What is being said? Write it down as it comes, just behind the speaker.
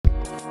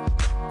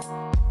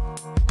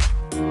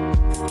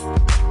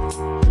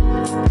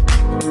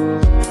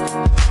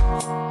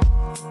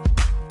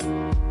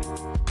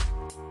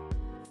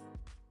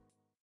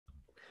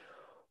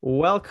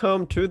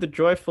welcome to the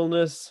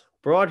Joyfulness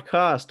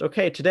broadcast.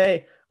 Okay,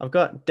 today I've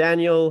got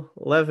Daniel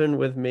Levin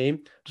with me.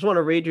 Just want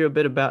to read you a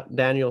bit about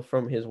Daniel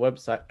from his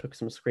website. Took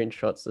some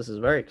screenshots. This is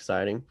very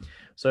exciting.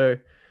 So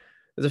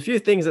there's a few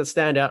things that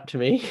stand out to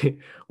me.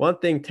 One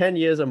thing, 10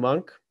 years a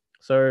monk.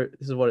 So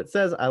this is what it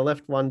says. I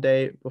left one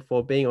day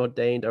before being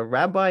ordained a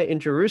rabbi in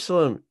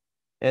Jerusalem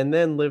and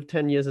then lived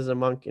 10 years as a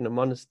monk in a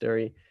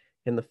monastery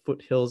in the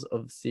foothills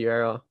of the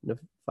Sierra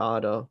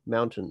Nevada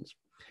mountains.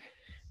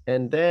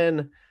 And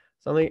then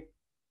something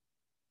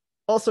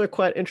also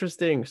quite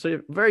interesting.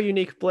 So very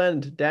unique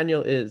blend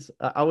Daniel is.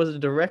 I was a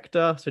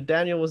director. So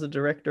Daniel was the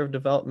director of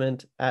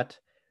development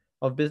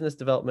of business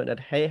development at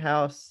Hay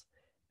House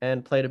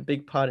and played a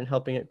big part in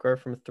helping it grow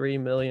from 3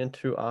 million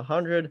to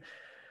 100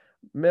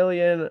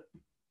 million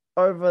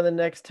over the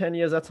next 10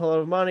 years. That's a lot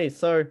of money.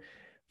 So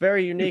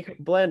very unique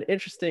blend,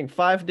 interesting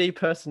 5D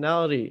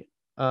personality.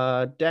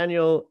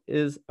 Daniel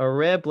is a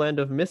rare blend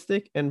of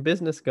mystic and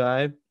business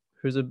guy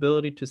whose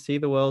ability to see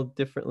the world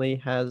differently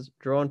has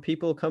drawn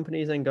people,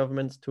 companies, and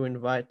governments to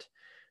invite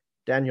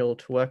Daniel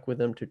to work with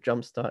them to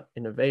jumpstart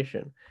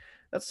innovation.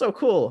 That's so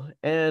cool.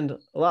 And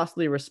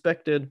lastly,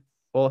 respected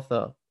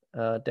author.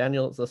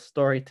 Daniel is a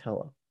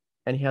storyteller,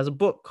 and he has a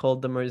book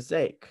called The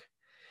Mosaic.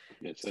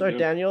 Yes, so,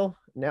 Daniel,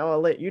 now I'll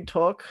let you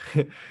talk.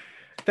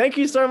 Thank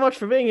you so much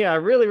for being here. I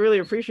really, really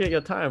appreciate your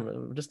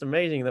time. Just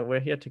amazing that we're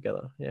here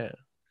together. Yeah.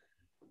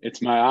 It's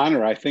my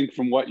honor. I think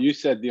from what you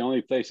said, the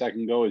only place I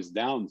can go is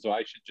down. So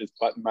I should just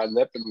button my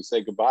lip and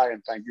say goodbye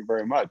and thank you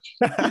very much.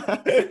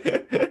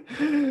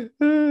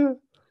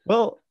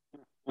 Well,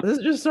 there's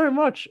just so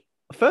much.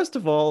 First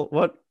of all,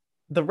 what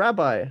the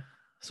rabbi.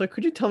 So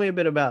could you tell me a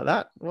bit about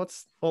that?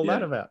 What's all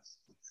that about?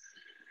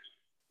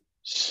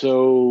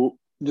 So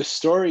the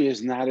story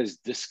is not as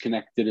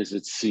disconnected as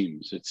it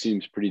seems. It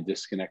seems pretty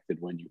disconnected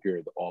when you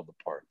hear all the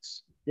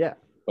parts. Yeah.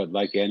 But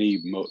like any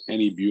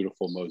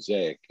beautiful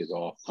mosaic, it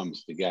all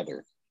comes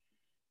together.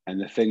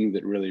 And the thing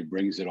that really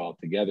brings it all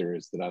together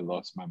is that I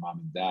lost my mom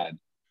and dad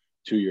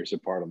 2 years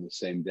apart on the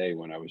same day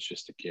when I was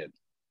just a kid.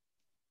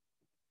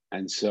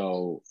 And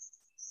so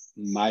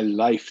my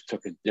life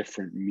took a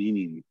different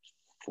meaning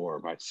for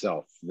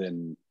myself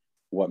than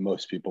what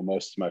most of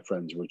my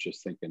friends were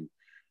just thinking,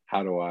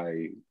 how do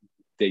I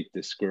date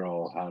this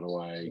girl? How do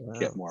I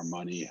get more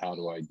money? How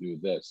do I do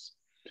this?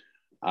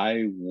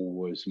 I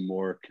was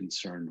more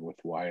concerned with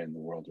why in the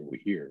world are we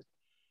here?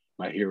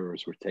 My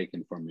heroes were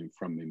taken from me.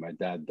 My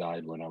dad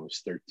died when I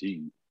was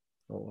 13.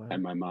 Oh, wow.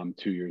 And my mom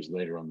 2 years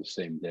later on the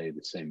same day,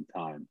 the same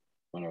time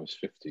when I was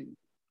 15.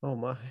 Oh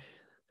my.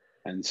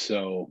 And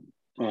so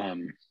I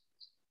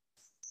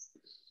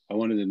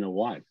wanted to know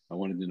why. I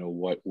wanted to know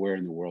where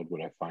in the world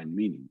would I find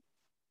meaning?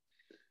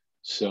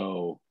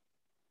 So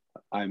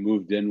I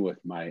moved in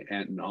with my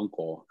aunt and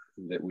uncle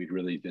that we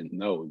really didn't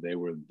know.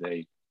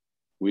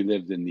 We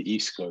lived in the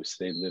East Coast.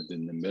 They lived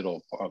in the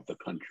middle of the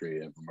country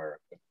of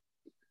America.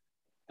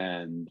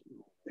 And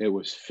it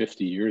was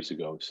 50 years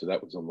ago. So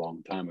that was a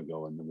long time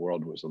ago. And the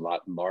world was a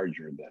lot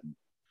larger then.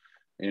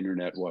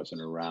 Internet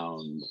wasn't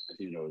around.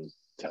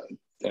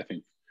 I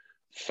think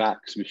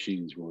fax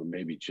machines were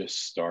maybe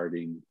just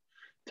starting.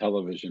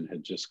 Television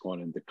had just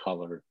gone into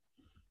color.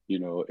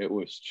 It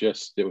was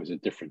a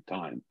different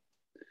time.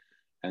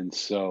 And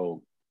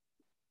so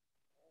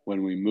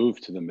when we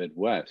moved to the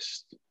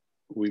Midwest,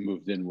 we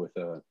moved in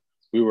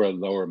we were a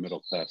lower middle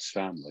class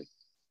family.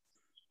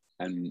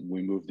 And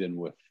we moved in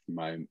with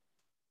my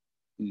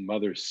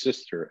mother's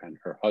sister and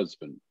her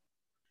husband.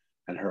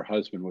 And her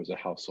husband was a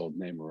household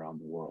name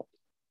around the world.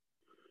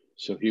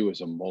 So he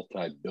was a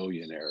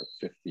multi-billionaire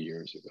 50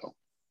 years ago.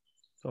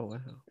 Oh,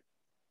 wow.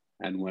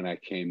 And when I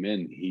came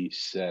in, he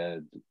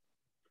said,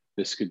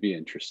 this could be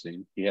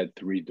interesting. He had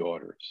 3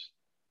 daughters.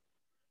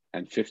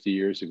 And 50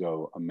 years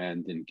ago, a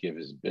man didn't give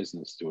his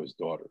business to his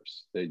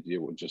daughters. It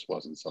just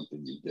wasn't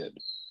something you did.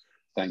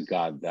 Thank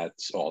God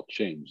that's all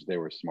changed. They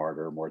were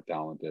smarter, more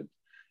talented.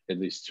 At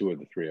least 2 of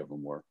the 3 of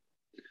them were.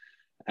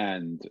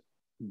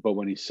 But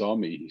when he saw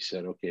me, he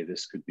said, okay,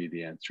 this could be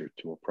the answer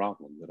to a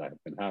problem that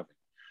I've been having,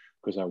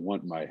 because I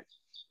want my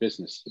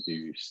business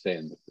to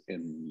stay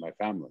in my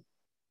family.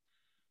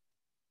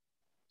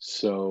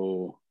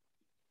 So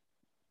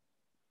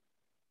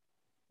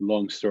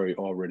long story,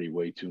 already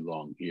way too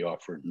long. He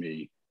offered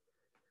me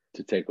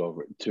to take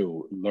over,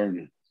 to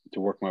learn, to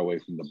work my way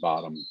from the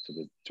bottom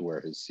to where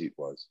his seat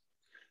was,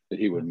 that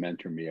he would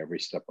mentor me every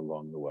step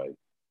along the way.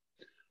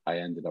 I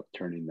ended up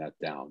turning that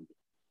down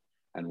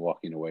and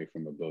walking away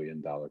from $1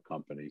 billion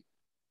company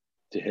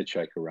to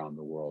hitchhike around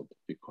the world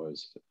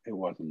because it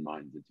wasn't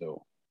mine to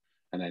do.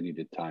 And I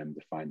needed time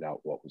to find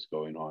out what was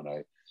going on.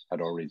 I had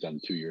already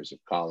done 2 years of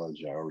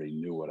college. I already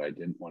knew what I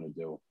didn't want to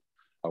do.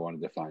 I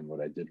wanted to find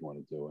what I did want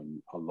to do. And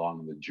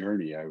along the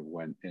journey, I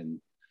went in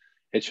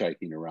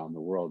hitchhiking around the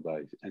world.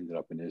 I ended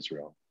up in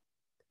Israel,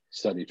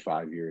 studied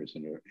 5 years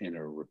in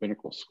a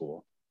rabbinical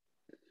school.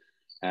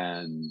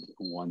 And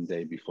one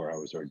day before I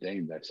was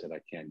ordained, I said,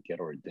 I can't get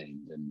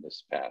ordained in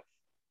this path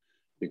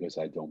because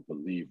I don't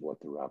believe what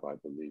the rabbi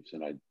believes,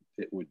 and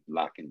it would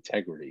lack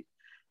integrity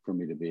for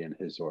me to be in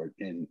his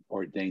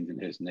ordained in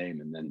his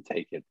name and then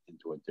take it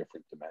into a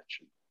different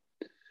dimension.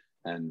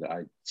 And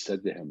I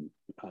said to him,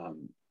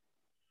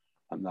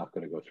 I'm not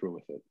going to go through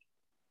with it.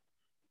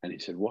 And he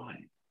said,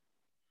 why?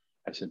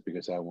 I said,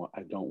 because I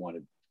don't want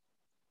to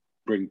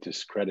bring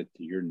discredit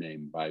to your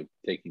name by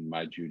taking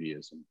my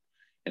Judaism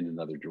in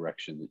another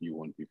direction that you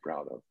wouldn't be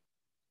proud of.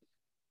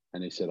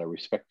 And he said, I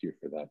respect you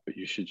for that, but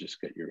you should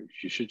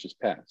just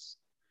pass.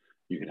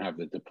 You can have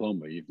the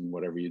diploma, even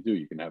whatever you do,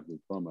 you can have the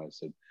diploma. I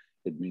said,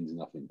 it means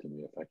nothing to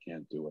me if I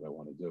can't do what I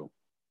want to do.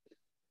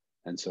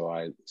 And so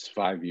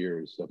 5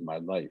 years of my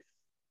life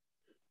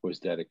was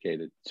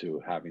dedicated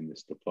to having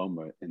this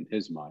diploma in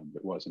his mind.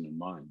 It wasn't in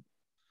mine,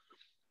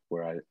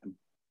 where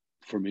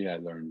for me, I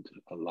learned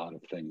a lot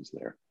of things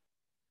there.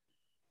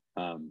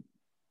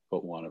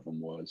 But one of them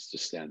was to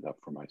stand up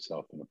for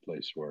myself in a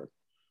place where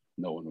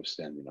no one was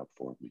standing up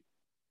for me.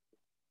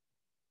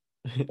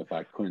 If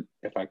I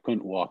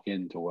couldn't walk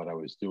into what I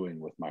was doing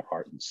with my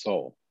heart and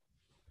soul,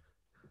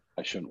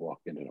 I shouldn't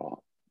walk in at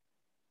all.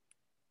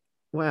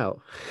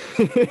 Wow.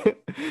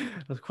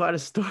 That's quite a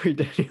story,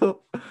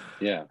 Daniel.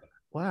 Yeah.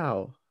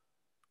 Wow.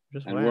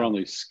 We're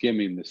only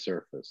skimming the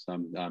surface.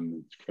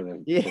 I'm for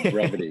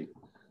brevity,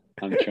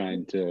 I'm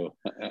trying to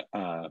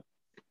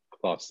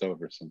gloss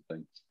over some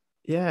things.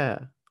 Yeah.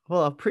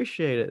 Well, I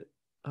appreciate it.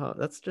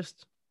 That's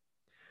just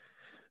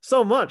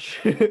so much.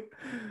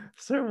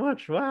 So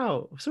much.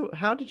 Wow. So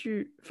how did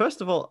you,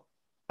 first of all,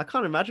 I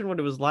can't imagine what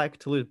it was like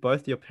to lose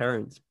both your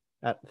parents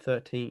at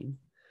 13.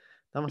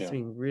 That must have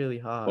been really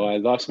hard. Well, I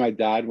lost my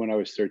dad when I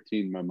was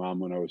 13, my mom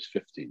when I was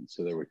 15.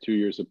 So they were 2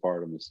 years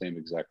apart on the same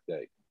exact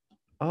day.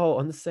 Oh,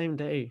 on the same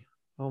day.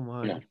 Oh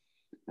my. Yeah.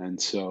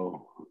 And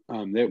so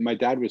my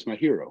dad was my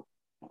hero.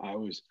 I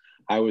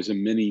was a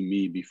mini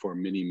me before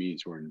mini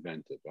me's were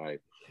invented. I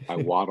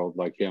waddled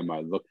like him. I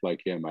looked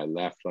like him. I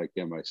laughed like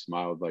him. I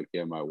smiled like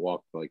him. I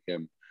walked like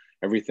him.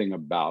 Everything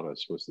about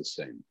us was the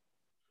same.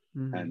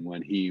 Mm-hmm. And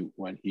when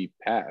he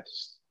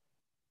passed,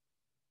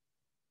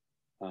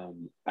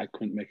 I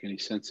couldn't make any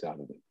sense out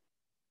of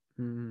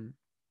it. Mm-hmm.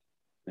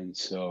 And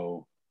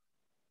so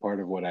part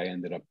of what I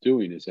ended up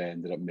doing is I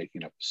ended up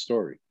making up a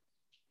story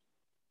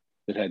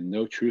that had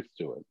no truth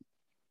to it,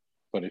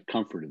 but it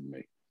comforted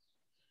me.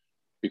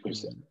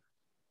 Because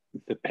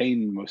the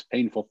most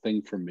painful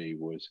thing for me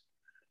was,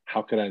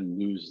 how could I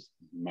lose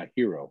my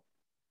hero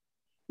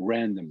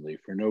randomly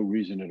for no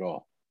reason at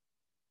all?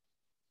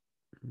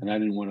 And I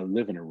didn't want to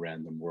live in a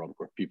random world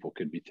where people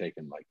could be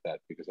taken like that,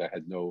 because I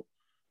had no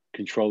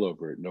control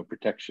over it, no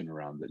protection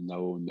around it,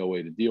 no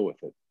way to deal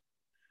with it.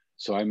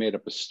 So I made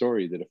up a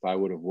story that if I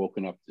would have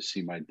woken up to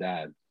see my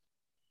dad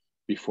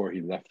before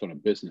he left on a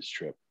business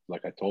trip,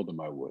 like I told him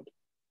I would,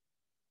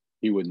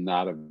 he would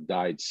not have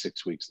died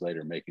 6 weeks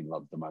later making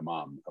love to my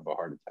mom of a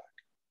heart attack.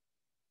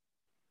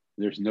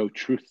 There's no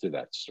truth to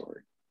that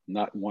story,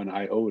 not one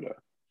iota,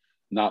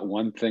 not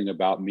one thing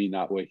about me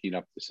not waking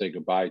up to say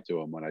goodbye to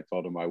him when I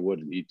told him I would,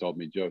 and he told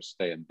me, Joe,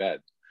 stay in bed.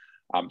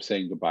 I'm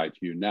saying goodbye to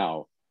you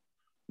now.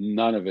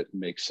 None of it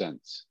makes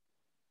sense.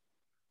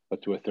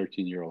 But to a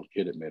 13-year-old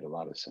kid, it made a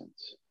lot of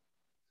sense.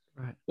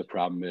 Right. The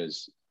problem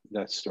is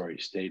that story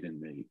stayed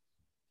in me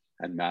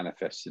and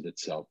manifested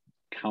itself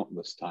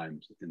countless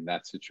times in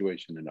that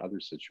situation and other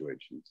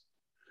situations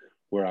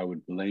where I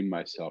would blame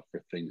myself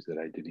for things that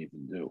I didn't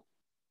even do,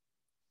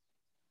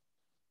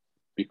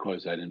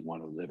 because I didn't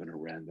want to live in a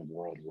random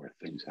world where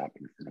things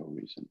happen for no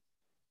reason.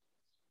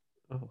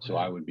 Oh, wow. So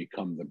I would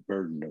become the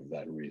burden of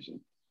that reason.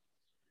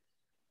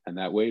 And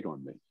that weighed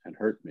on me and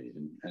hurt me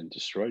and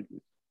destroyed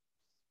me.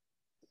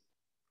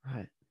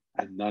 Right.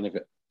 And none of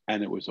it,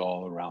 and it was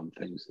all around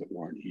things that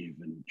weren't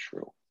even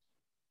true.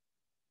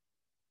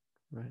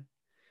 Right.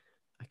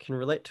 I can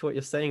relate to what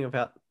you're saying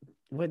about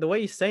the way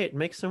you say it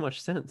makes so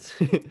much sense.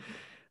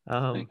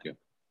 Thank you.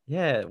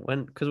 Yeah,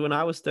 because when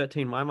I was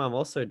 13, my mom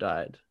also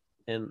died,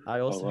 and I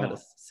also had a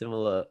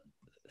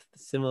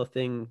similar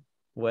thing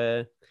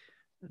where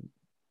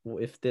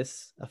I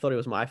thought it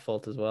was my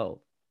fault as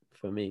well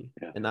for me,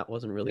 and that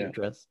wasn't really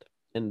addressed,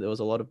 and there was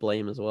a lot of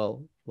blame as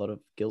well, a lot of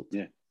guilt.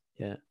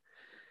 Yeah.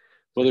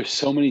 Well, there's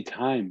so many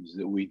times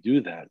that we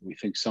do that. We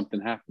think something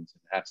happens,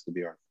 it has to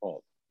be our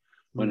fault,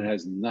 when it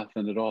has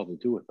nothing at all to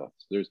do with us.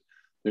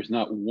 There's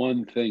not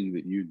one thing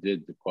that you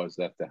did to cause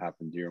that to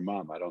happen to your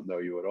mom. I don't know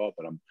you at all,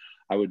 but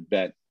I would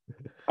bet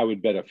a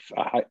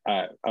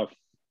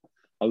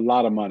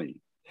lot of money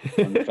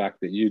on the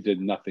fact that you did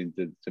nothing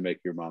to make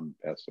your mom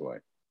pass away.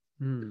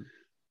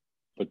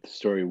 But the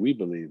story we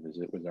believe is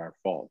it was our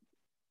fault.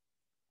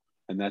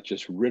 And that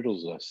just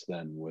riddles us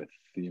then with,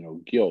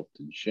 guilt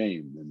and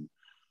shame and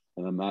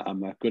I'm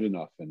not good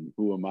enough, and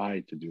who am I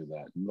to do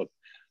that? And look,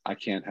 I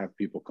can't have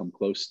people come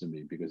close to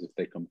me, because if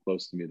they come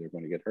close to me, they're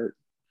going to get hurt.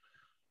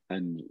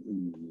 And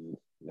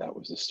that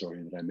was the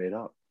story that I made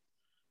up,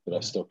 that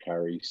I still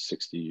carry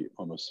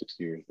almost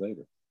 60 years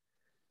later.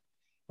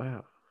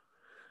 Wow.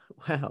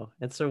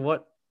 And so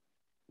what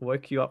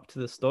woke you up to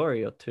the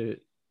story, did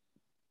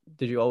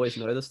you always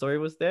know the story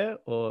was there,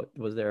 or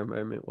was there a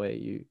moment where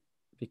you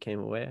became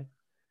aware?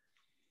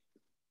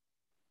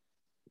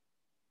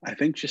 I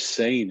think just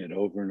saying it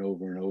over and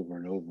over and over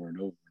and over and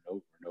over and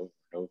over and over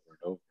and over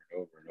and over and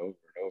over and over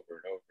and over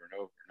and over and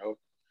over and over.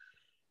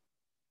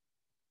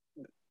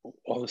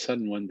 All of a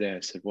sudden one day I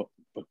said, well,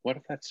 but what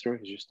if that story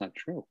is just not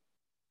true?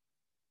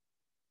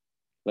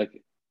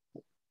 Like,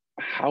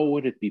 how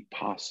would it be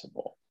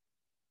possible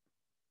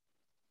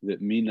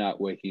that me not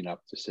waking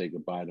up to say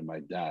goodbye to my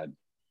dad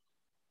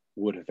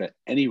would have had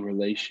any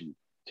relation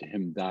to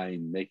him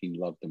dying, making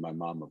love to my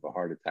mom of a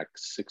heart attack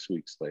 6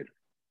 weeks later?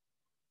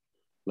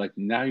 Like,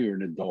 now you're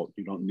an adult.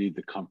 You don't need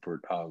the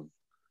comfort of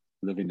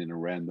living in a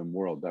random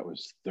world. That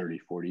was 30,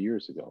 40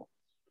 years ago.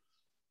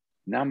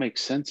 Now make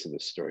sense of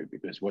this story,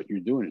 because what you're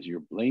doing is you're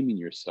blaming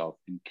yourself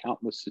in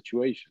countless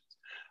situations.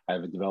 I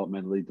have a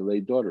developmentally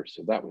delayed daughter,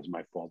 so that was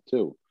my fault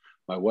too.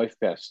 My wife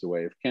passed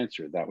away of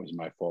cancer. That was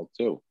my fault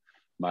too.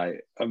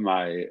 Whatever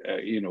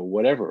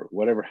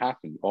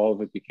happened, all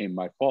of it became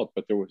my fault,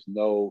 but there was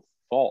no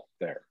fault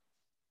there.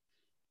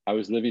 I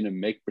was living a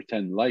make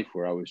pretend life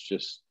where I was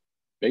just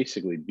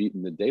basically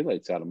beating the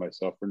daylights out of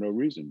myself for no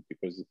reason,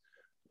 because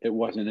it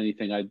wasn't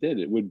anything I did.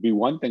 It would be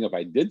one thing if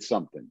I did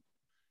something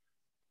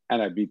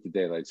and I beat the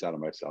daylights out of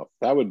myself.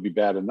 That would be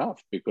bad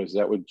enough, because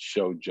that would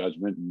show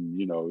judgment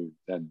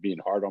and being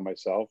hard on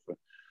myself.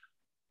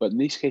 But in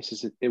these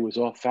cases, it was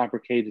all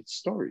fabricated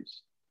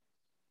stories.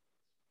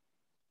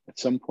 At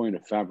some point, a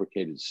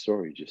fabricated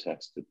story just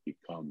has to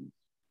become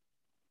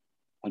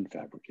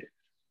unfabricated.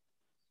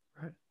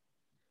 Right.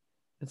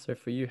 And so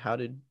for you, how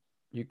did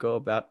you go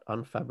about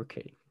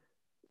unfabricating?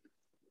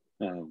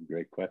 Oh,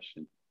 great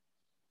question.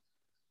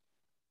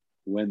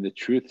 When the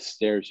truth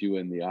stares you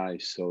in the eye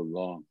so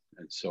long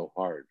and so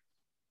hard,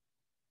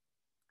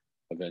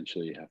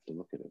 eventually you have to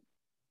look at it.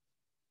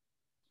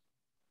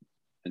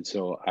 And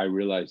so I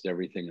realized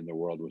everything in the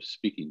world was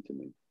speaking to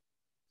me.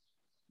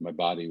 My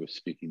body was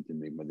speaking to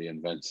me. The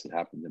events that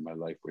happened in my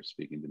life were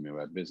speaking to me.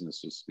 My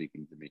business was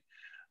speaking to me.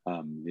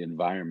 The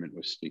environment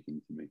was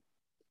speaking to me.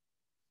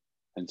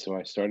 And so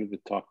I started to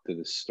talk to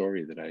this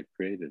story that I had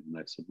created. And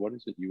I said, what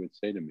is it you would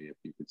say to me if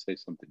you could say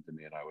something to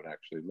me and I would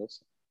actually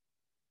listen?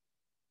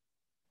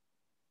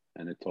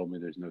 And it told me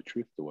there's no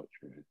truth to what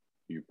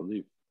you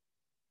believe.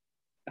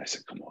 I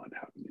said, come on,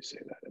 how can you say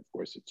that? Of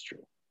course it's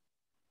true.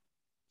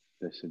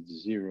 They said,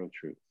 zero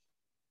truth.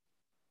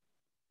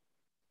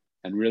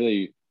 And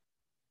really,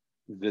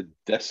 the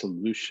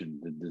dissolution,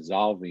 the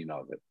dissolving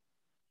of it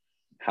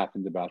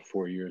happened about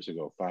 5 years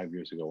ago,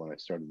 when I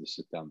started to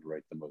sit down to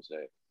write the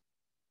mosaic.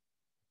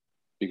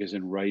 Because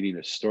in writing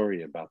a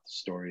story about the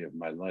story of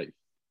my life,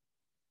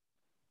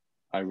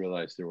 I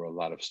realized there were a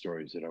lot of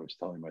stories that I was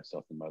telling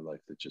myself in my life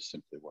that just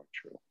simply weren't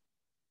true.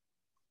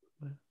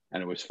 Wow.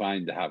 And it was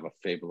fine to have a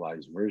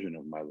fableized version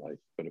of my life,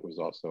 but it was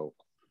also,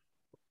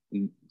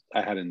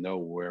 I had to know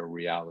where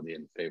reality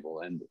and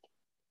fable ended.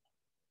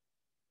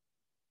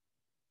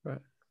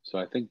 Right. So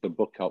I think the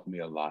book helped me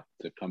a lot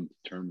to come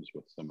to terms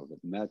with some of it.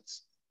 And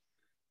that's,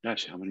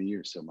 gosh, how many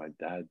years? So my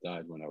dad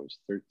died when I was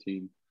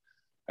 13.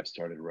 I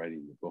started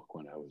writing the book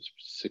when I was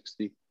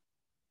 60.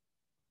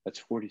 That's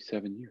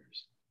 47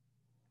 years.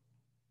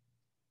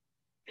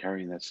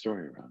 Carrying that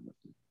story around with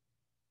me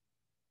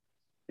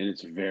in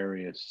its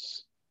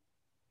various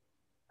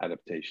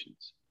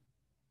adaptations.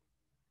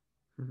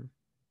 Mm-hmm.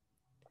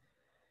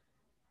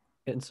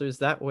 And so is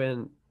that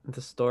when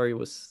the story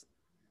was,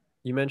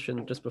 you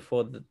mentioned just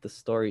before the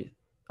story,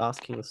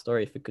 asking the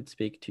story if it could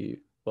speak to you,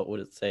 what would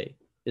it say?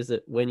 Is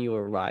it when you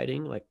were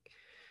writing, like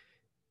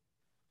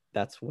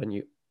that's when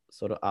you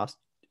sort of asked,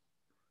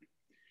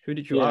 who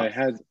did you ask?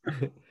 I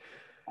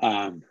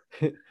had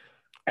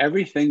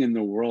everything in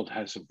the world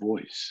has a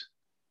voice.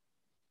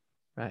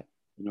 Right.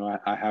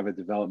 I have a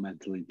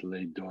developmentally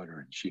delayed daughter,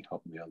 and she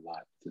helped me a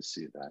lot to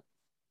see that,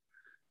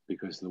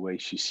 because the way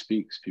she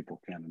speaks,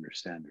 people can't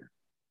understand her.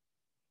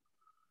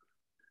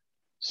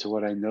 So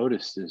what I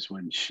noticed is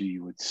when she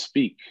would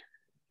speak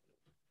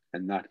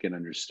and not get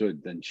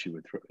understood, then she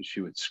would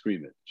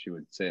scream it. She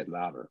would say it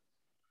louder.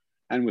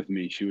 And with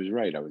me, she was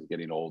right. I was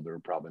getting older.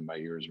 Probably my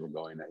ears were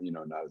going,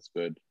 not as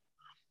good.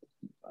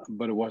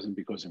 But it wasn't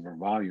because of her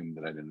volume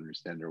that I didn't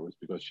understand her. It was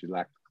because she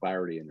lacked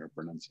clarity in her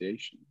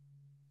pronunciation.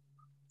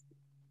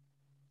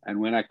 And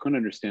when I couldn't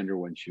understand her,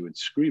 when she would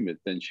scream it,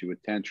 then she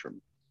would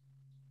tantrum.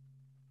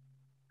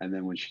 And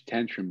then when she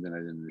tantrumed, then I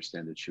didn't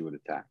understand it, she would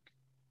attack.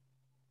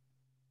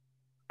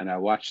 And I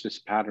watched this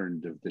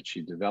pattern that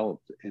she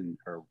developed in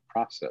her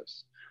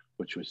process,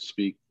 which was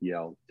speak,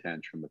 yell,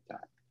 tantrum,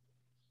 attack.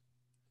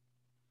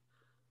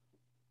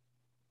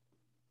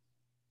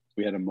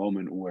 We had a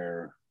moment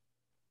where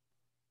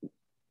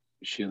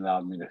she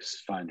allowed me to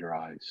find her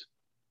eyes.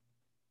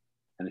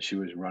 And as she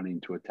was running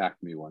to attack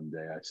me one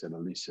day, I said,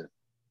 Elisa,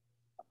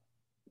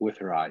 with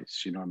her eyes,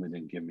 she normally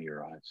didn't give me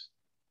her eyes.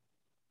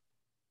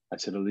 I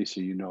said,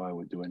 Elisa, I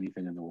would do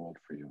anything in the world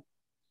for you.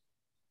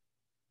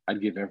 I'd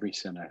give every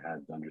cent I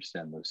had to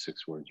understand those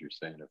 6 words you're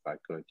saying if I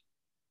could.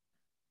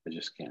 I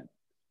just can't.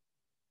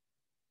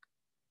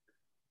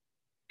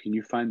 Can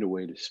you find a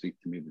way to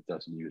speak to me that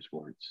doesn't use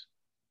words?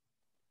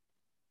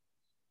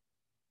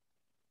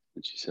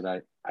 And she said,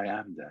 I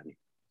am, Daddy.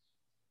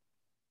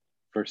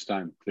 First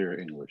time clear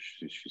English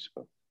she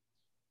spoke.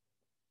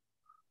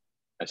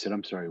 I said,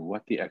 I'm sorry,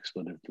 what the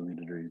expletive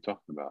deleted are you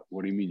talking about?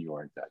 What do you mean you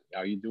aren't that?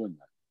 How are you doing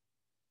that?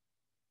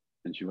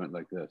 And she went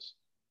like this.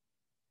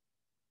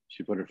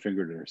 She put her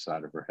finger to her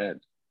side of her head.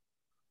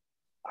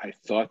 I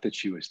thought that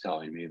she was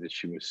telling me that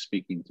she was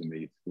speaking to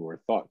me through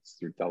her thoughts,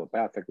 through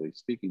telepathically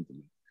speaking to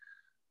me.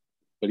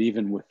 But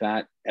even with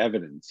that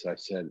evidence, I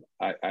said,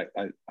 I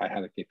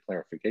had to get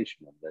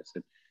clarification on it. I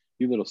said,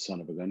 you little son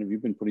of a gun, have you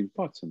been putting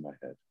thoughts in my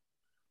head?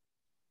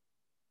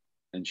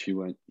 And she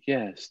went,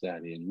 yes,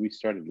 Daddy. And we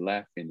started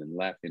laughing and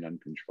laughing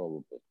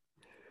uncontrollably.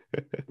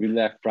 We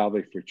laughed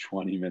probably for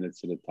 20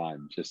 minutes at a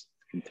time, just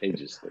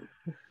contagiously.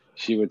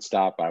 She would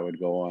stop, I would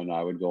go on,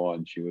 I would go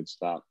on, she would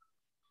stop.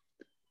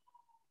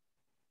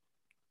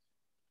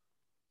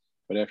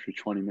 But after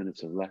 20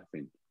 minutes of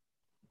laughing,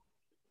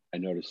 I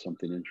noticed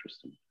something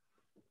interesting.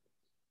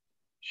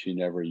 She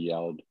never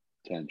yelled,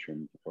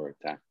 tantrum, or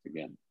attacked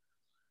again.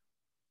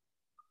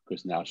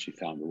 Because now she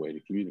found a way to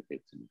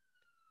communicate to me.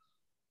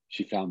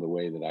 She found a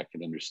way that I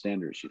could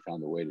understand her. She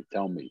found a way to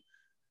tell me,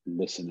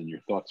 listen in your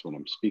thoughts when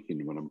I'm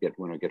speaking.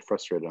 When I get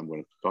frustrated, I'm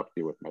going to talk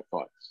to you with my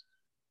thoughts.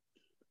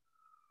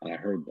 And I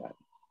heard that.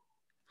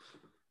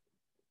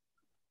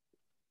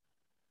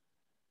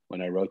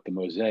 When I wrote the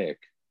mosaic,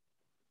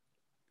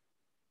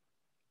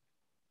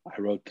 I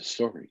wrote the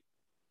story.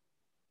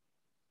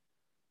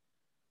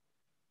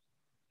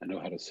 I know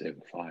how to save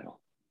a file.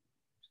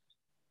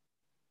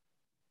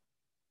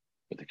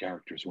 But the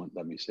characters wouldn't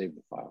let me save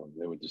the file.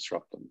 They would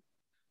disrupt them.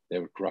 They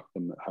would corrupt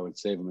them. I would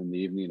save them in the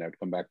evening and I'd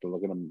come back to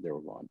look at them and they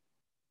were gone.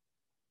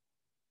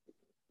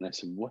 And I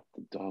said, what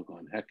the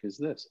doggone heck is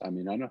this? I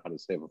mean, I know how to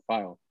save a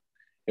file.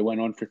 It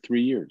went on for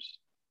 3 years.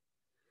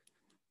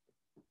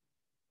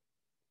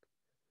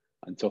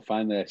 Until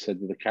finally I said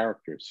to the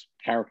characters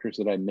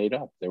that I made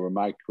up, they were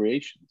my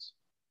creations.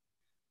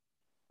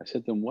 I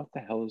said to them, what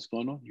the hell is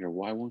going on here?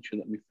 Why won't you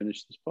let me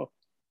finish this book?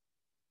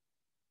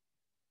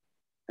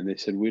 And they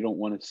said, we don't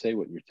want to say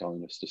what you're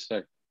telling us to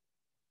say.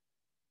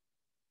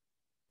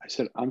 I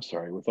said, I'm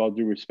sorry, with all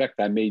due respect,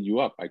 I made you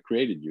up. I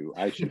created you.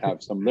 I should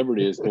have some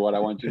liberty as to what I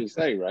want you to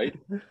say, right?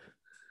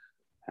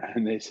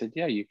 And they said,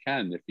 yeah, you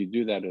can. If you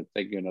do that, it'll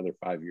take you another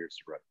 5 years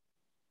to write.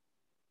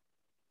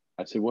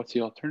 I said, what's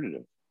the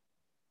alternative?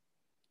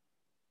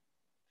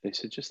 They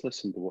said, just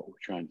listen to what we're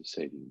trying to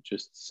say to you.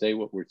 Just say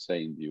what we're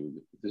saying to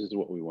you. This is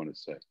what we want to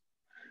say.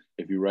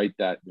 If you write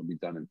that, you'll be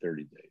done in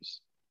 30 days.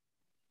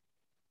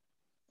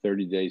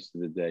 30 days to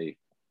the day,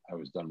 I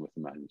was done with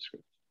the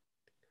manuscript.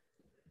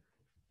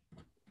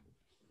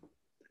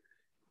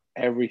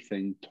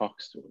 Everything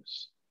talks to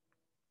us.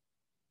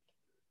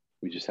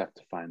 We just have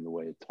to find the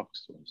way it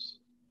talks to us.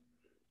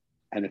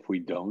 And if we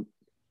don't,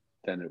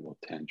 then it will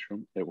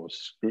tantrum. It will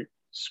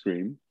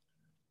scream,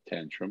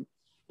 tantrum,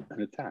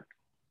 and attack.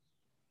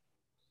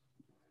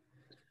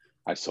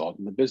 I saw it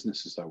in the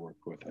businesses I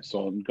worked with. I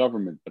saw it in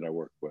government that I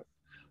worked with.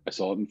 I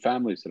saw it in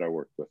families that I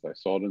worked with. I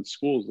saw it in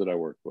schools that I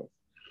worked with.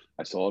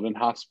 I saw it in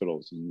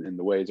hospitals and in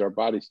the ways our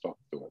bodies talk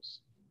to us.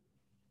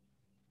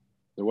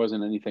 There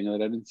wasn't anything that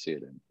I didn't see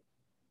it in.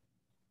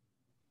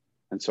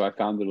 And so I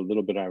found it a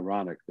little bit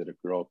ironic that a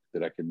girl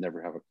that I could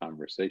never have a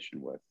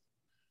conversation with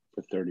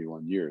for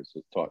 31 years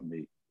has taught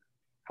me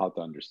how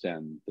to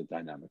understand the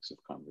dynamics of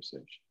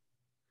conversation.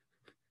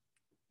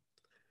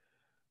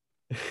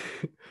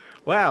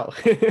 Wow.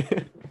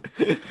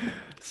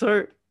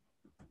 So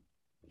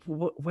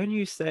when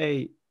you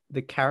say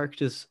the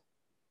characters,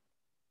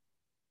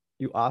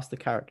 you ask the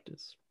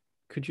characters,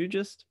 could you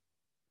just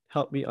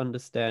help me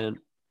understand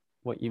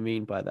what you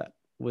mean by that?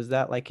 Was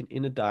that like an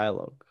inner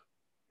dialogue?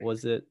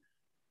 Was it?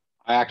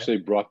 I actually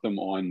brought them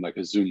on like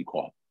a Zoom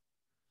call.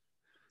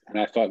 And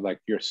I thought like,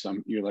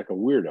 you're like a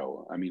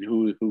weirdo. I mean,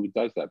 who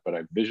does that? But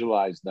I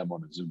visualized them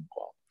on a Zoom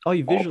call. Oh,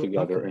 you all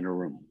together okay. in a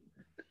room.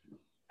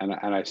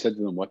 And I said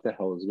to them, what the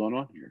hell is going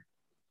on here?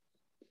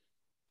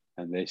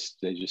 And they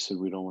just said,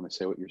 we don't want to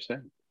say what you're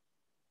saying.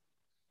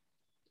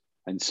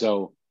 And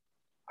so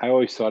I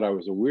always thought I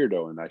was a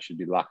weirdo and I should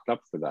be locked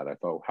up for that. I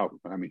thought,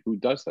 who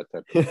does that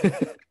type of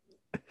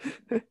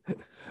thing?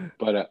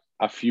 But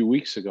a few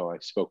weeks ago, I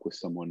spoke with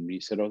someone and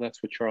he said, oh,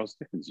 that's what Charles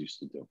Dickens used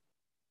to do.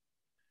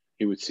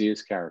 He would see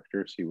his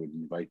characters. He would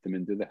invite them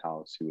into the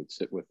house. He would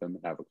sit with them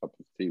and have a cup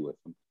of tea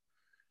with them.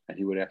 And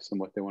he would ask them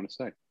what they want to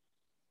say.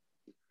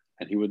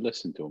 And he would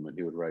listen to them and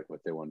he would write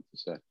what they wanted to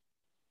say.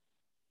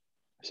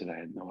 I said, I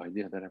had no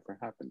idea that ever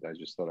happened. I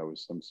just thought I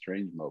was some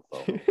strange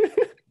mofo.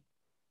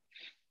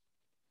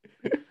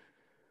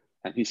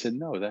 And he said,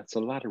 no, that's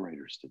a lot of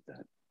writers did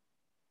that.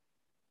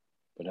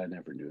 But I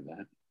never knew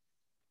that.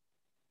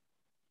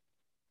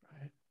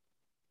 Right.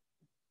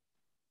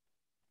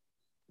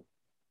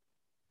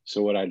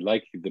 So what I'd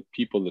like the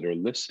people that are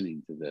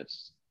listening to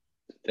this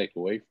to take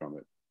away from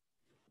it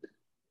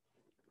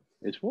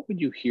is, what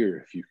would you hear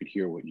if you could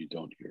hear what you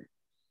don't hear?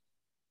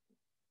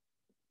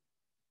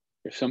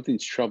 If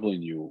something's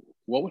troubling you,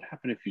 what would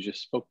happen if you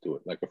just spoke to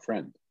it like a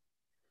friend?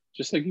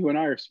 Just like you and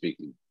I are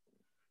speaking.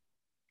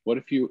 What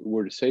if you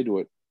were to say to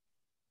it,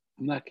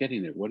 I'm not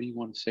getting it. What do you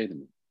want to say to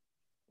me?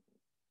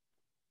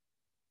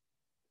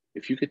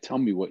 If you could tell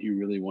me what you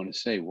really want to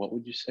say, what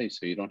would you say?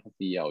 So you don't have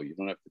to yell, you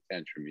don't have to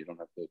tantrum, you don't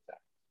have to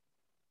attack.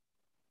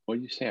 What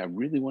do you say? I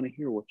really want to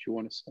hear what you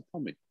want to say.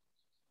 Tell me.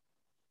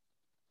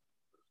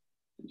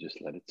 And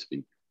just let it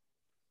speak.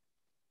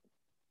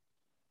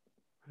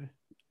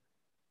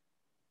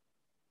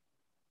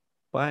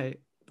 By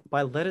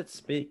let it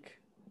speak,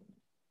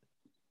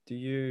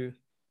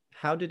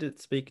 how did it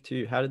speak to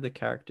you? How did the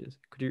characters?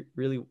 Could you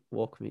really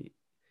walk me?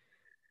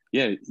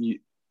 Yeah.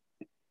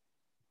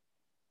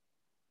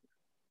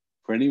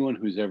 For anyone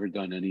who's ever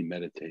done any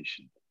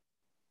meditation,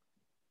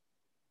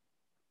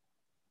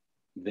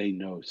 they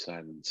know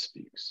silence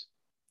speaks.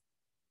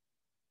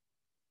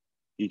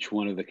 Each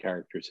one of the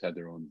characters had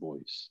their own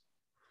voice.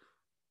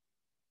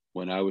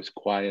 When I was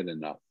quiet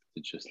enough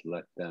to just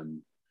let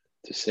them,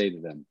 to say to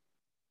them,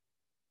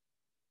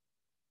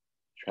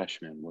 trash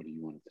man, what do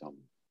you want to tell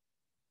me?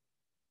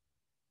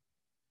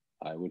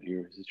 I would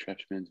hear the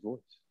trash man's voice.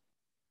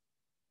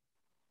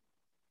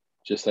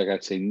 Just like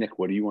I'd say, Nick,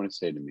 what do you want to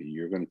say to me?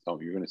 You're going to tell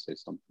me, you're going to say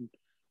something.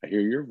 I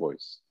hear your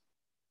voice.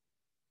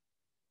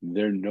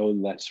 They're no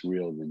less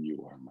real than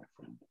you are, my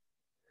friend.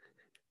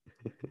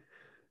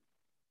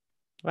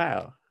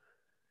 Wow.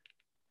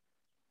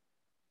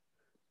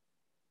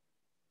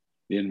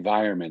 The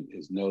environment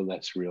is no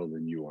less real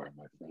than you are,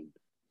 my friend.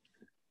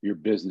 Your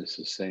business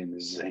is saying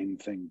the same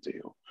thing to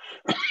you.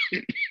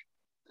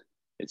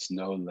 It's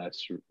no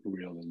less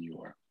real than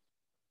you are.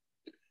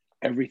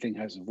 Everything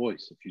has a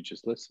voice if you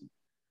just listen.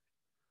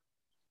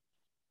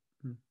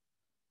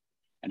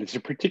 And it's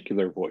a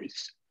particular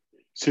voice.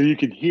 So you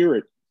can hear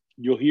it.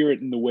 You'll hear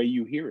it in the way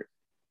you hear it.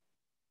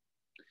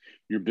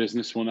 Your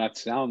business will not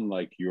sound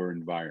like your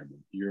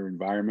environment. Your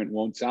environment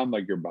won't sound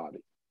like your body.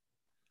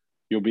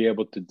 You'll be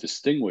able to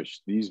distinguish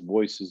these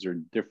voices are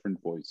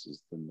different voices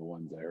than the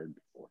ones I heard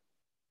before.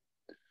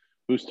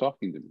 Who's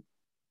talking to me?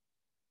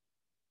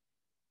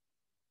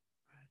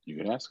 You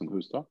can ask them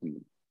who's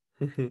talking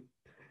to me.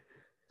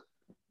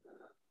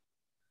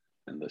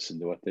 And listen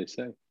to what they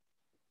say.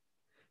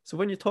 So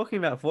when you're talking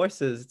about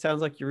voices, it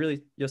sounds like you're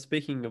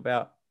speaking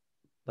about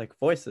like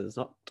voices,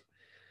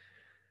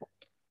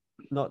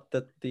 not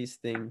that these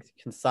things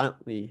can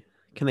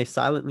they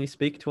silently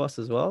speak to us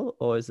as well,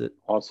 or is it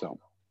also?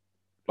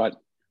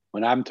 But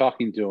when I'm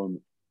talking to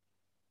them,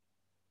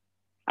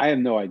 I have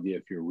no idea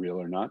if you're real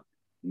or not,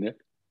 Nick.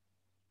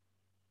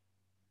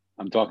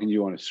 I'm talking to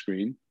you on a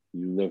screen.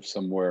 You live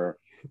somewhere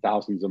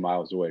thousands of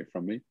miles away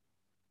from me.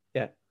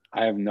 Yeah.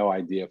 I have no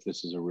idea if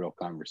this is a real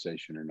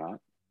conversation or not.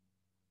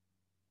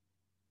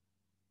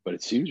 But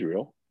it seems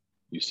real.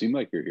 You seem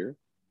like you're here.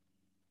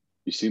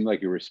 You seem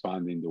like you're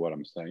responding to what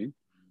I'm saying.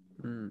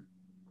 Mm.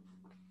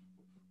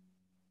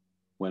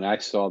 When I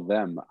saw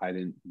them,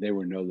 they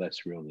were no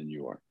less real than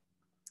you are.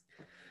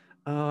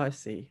 Oh, I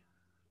see.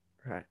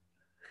 Right.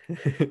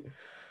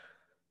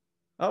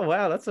 Oh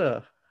wow,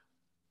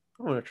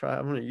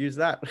 I'm gonna use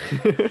that.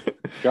 Try it.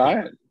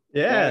 Try it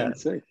Yeah. and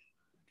see.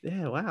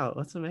 Yeah, wow,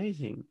 that's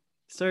amazing.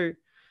 So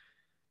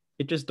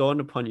it just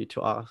dawned upon you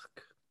to ask.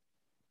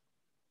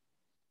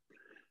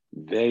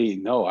 They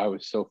know I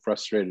was so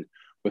frustrated.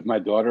 With my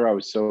daughter, I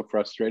was so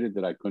frustrated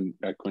that I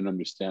couldn't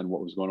understand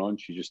what was going on.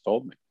 She just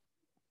told me.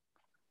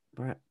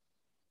 Right.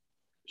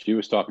 She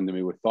was talking to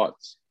me with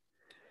thoughts.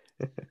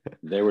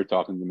 They were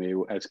talking to me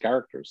as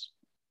characters.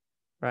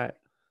 Right.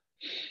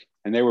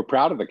 And they were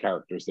proud of the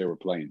characters they were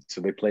playing.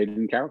 So they played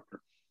in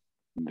character.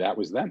 That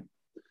was them.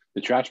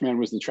 The trash man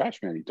was the trash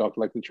man. He talked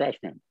like the trash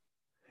man.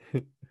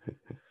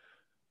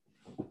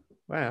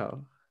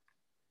 Wow.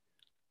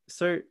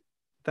 So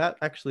that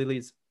actually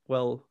leads,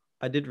 well,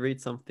 I did read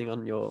something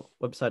on your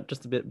website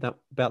just a bit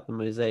about the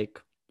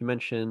mosaic. You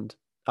mentioned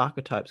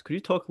archetypes. Could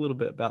you talk a little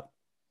bit about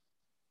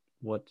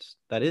what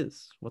that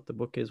is, what the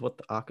book is, what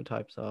the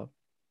archetypes are?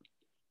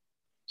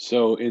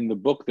 So in the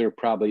book, there are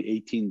probably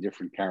 18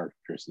 different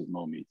characters that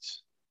Mo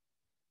meets.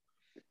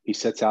 He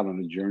sets out on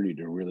a journey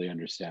to really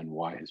understand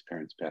why his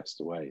parents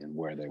passed away and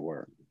where they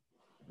were.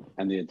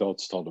 And the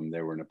adults told him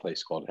they were in a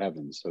place called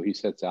heaven. So he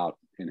sets out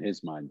in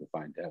his mind to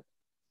find heaven.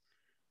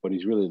 What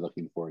he's really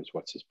looking for is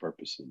what's his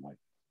purpose in life.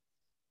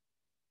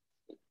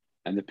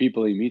 And the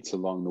people he meets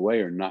along the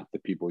way are not the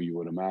people you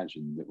would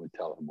imagine that would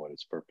tell him what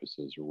his purpose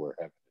is or where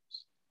heaven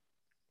is.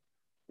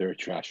 They're a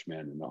trash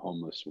man and a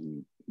homeless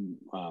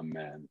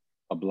man,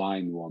 a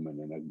blind woman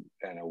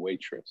and a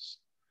waitress,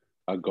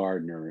 a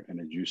gardener and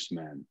a juice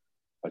man,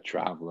 a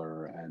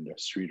traveler and a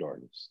street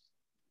artist.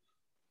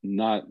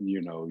 Not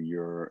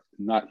your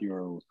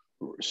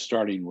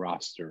starting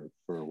roster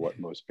for what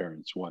most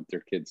parents want their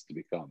kids to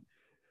become,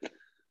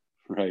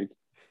 right?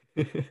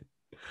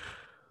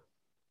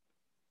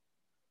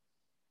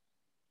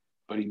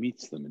 But he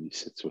meets them and he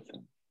sits with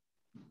them.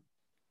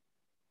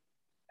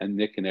 And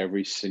Nick, in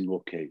every single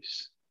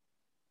case,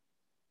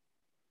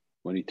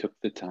 when he took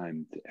the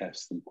time to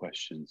ask them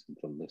questions and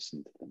to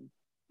listen to them,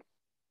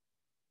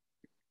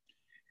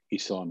 he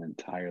saw an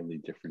entirely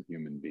different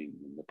human being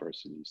than the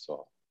person he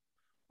saw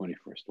when he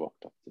first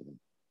walked up to them.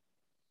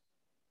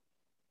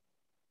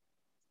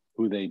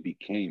 Who they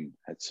became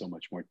had so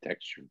much more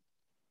texture,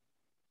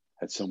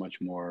 had so much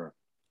more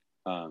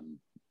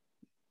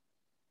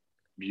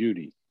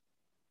beauty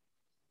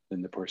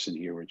than the person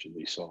he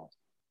originally saw.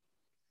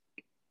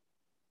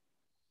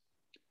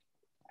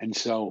 And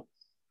so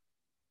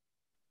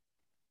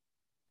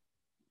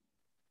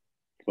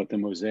what the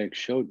mosaic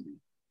showed me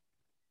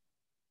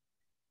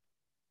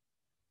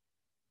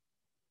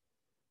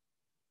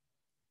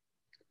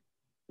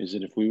is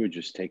that if we would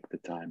just take the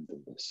time to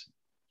listen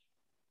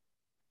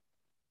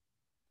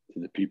to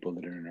the people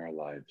that are in our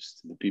lives,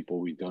 to the people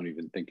we don't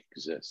even think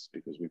exist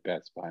because we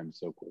pass by them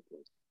so quickly.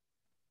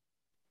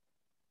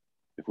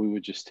 If we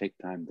would just take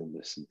time to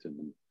listen to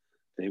them,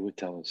 they would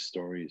tell us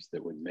stories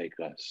that would make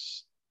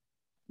us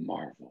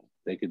marvel.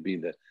 They could be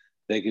the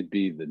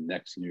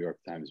next New York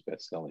Times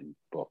best-selling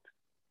book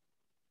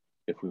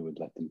if we would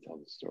let them tell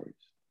the stories.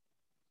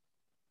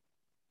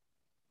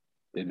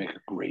 They'd make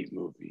a great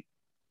movie.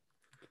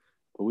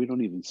 But we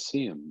don't even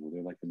see them.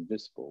 They're like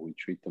invisible. We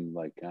treat them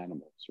like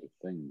animals or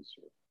things.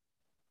 Or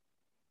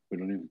we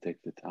don't even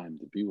take the time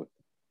to be with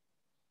them.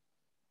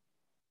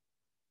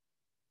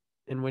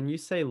 And when you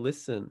say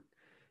listen,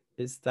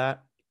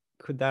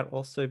 could that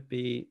also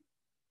be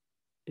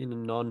in a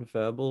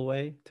non-verbal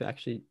way to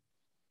actually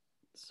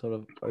sort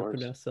of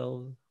open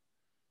ourselves?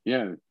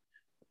 Yeah.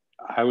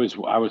 I was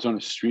on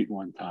a street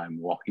one time,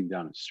 walking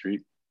down a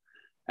street,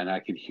 and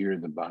I could hear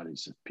the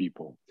bodies of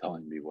people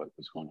telling me what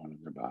was going on in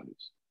their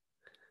bodies.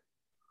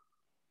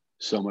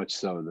 So much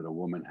so that a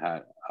woman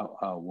had a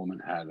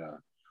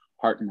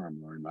heart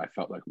murmur, and I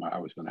felt like I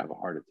was going to have a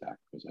heart attack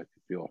because I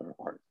could feel her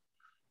heart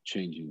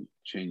changing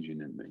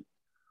in me.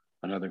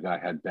 Another guy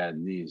had bad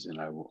knees, and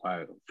I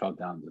fell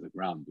down to the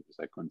ground because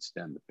I couldn't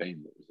stand the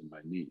pain that was in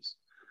my knees.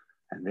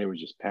 And they were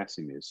just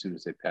passing me. As soon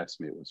as they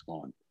passed me, it was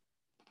gone.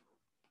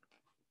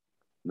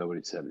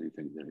 Nobody said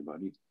anything to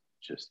anybody.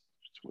 Just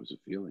was a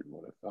feeling,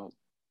 what I felt.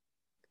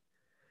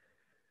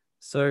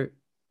 So,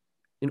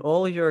 in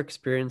all of your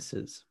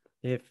experiences,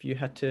 if you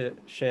had to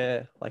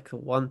share like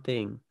one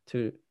thing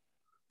to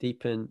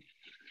deepen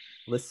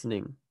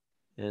listening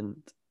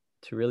and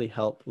to really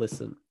help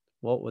listen,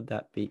 what would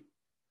that be?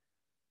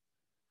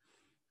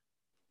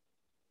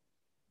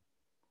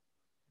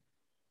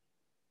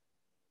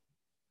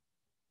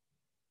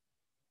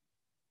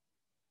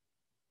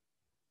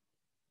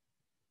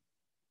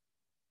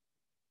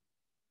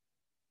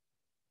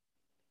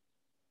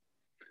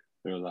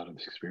 There are a lot of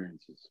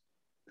experiences.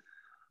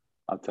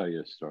 I'll tell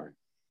you a story.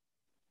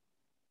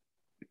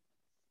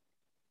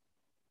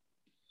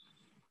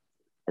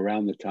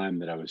 Around the time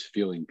that I was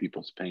feeling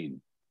people's pain,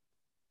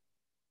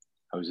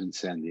 I was in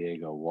San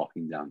Diego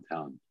walking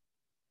downtown,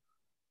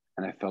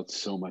 and I felt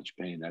so much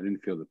pain. I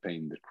didn't feel the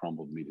pain that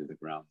crumbled me to the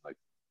ground like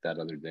that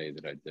other day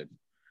that I did.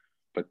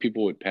 But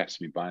people would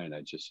pass me by, and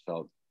I just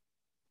felt,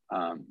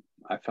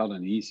 I felt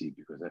uneasy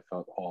because I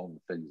felt all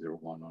the things that were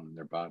going on in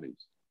their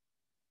bodies.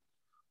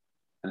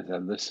 And as I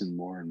listened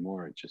more and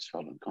more, it just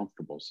felt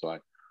uncomfortable. So I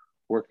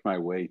worked my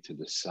way to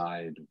the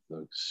side of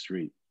the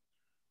street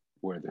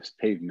where this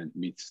pavement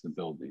meets the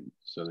building.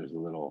 So there's a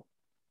little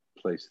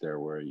place there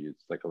where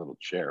it's like a little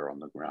chair on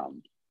the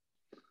ground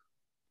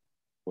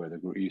where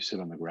you sit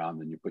on the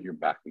ground and you put your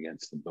back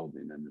against the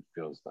building and it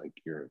feels like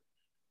you're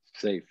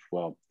safe.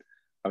 Well,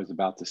 I was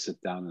about to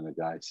sit down and a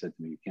guy said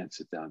to me, "You can't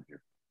sit down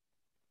here."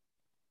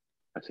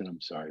 I said, "I'm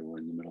sorry, we're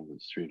in the middle of the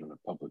street on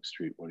a public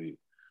street. What do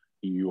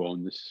you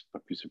own this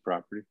piece of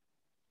property?"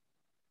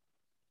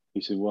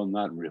 He said, "Well,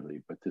 not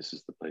really, but this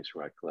is the place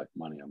where I collect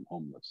money. I'm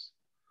homeless.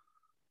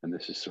 And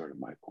this is sort of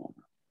my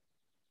corner."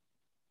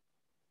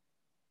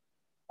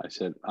 I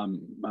said,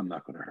 I'm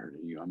not going to hurt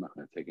you. I'm not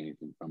going to take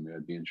anything from you.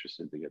 I'd be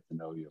interested to get to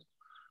know you.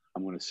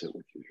 I'm going to sit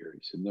with you here.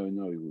 He said, no,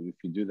 if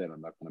you do that, I'm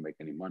not going to make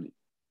any money.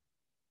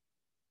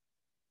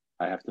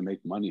 I have to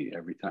make money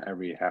every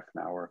half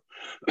an hour.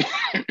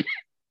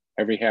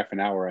 Every half an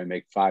hour, I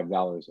make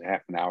 $5 a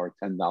half an hour,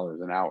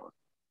 $10 an hour.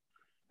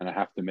 And I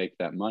have to make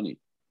that money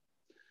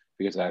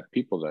because I have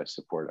people that I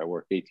support. I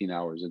work 18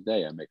 hours a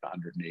day. I make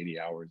 180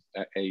 hours,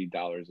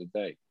 $80 a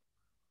day.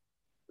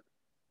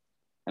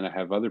 And I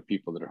have other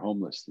people that are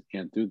homeless that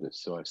can't do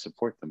this. So I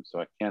support them. So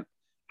I can't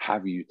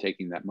have you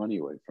taking that money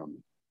away from me.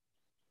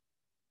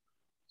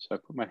 So I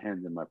put my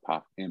hand in my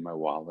pocket, in my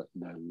wallet,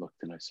 and I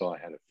looked and I saw I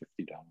had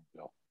a $50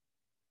 bill.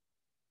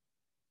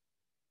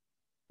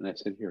 And I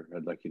said, "Here,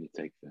 I'd like you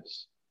to take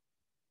this."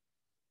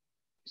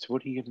 He said,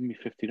 "What are you giving me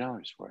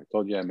 $50 for? I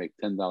told you I make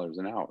 $10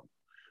 an hour.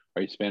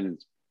 Are you planning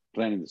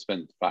to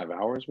spend 5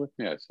 hours with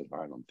me?" I said,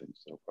 "I don't think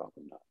so,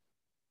 probably not."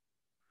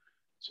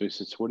 So he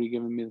said, "So what are you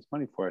giving me this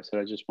money for?" I said,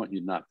 "I just want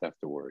you not to have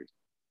to worry.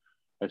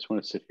 I just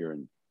want to sit here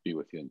and be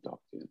with you and talk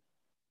to you.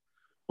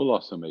 We'll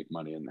also make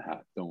money in the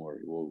hat. Don't worry.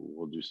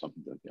 We'll do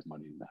something to get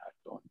money in the hat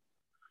going.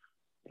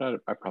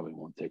 But I probably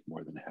won't take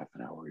more than a half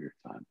an hour of your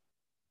time."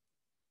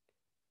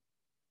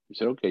 He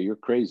said, "Okay, you're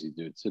crazy,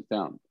 dude. Sit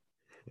down."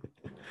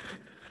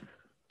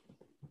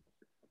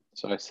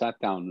 So I sat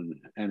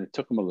down and it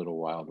took him a little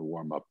while to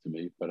warm up to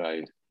me, but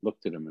I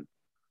looked at him and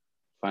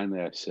finally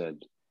I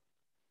said,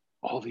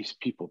 "All these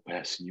people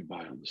passing you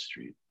by on the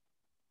street,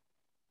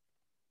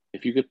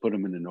 if you could put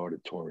them in an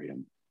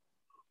auditorium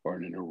or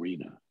in an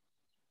arena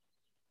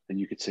and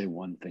you could say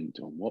one thing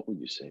to them, what would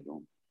you say to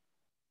them?"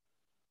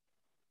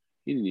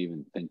 He didn't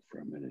even think for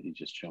a minute. He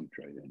just jumped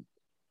right in.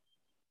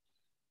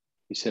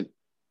 He said,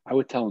 I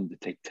would tell them to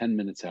take 10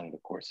 minutes out of the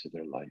course of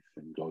their life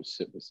and go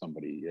sit with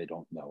somebody they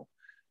don't know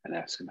and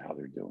ask them how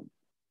they're doing.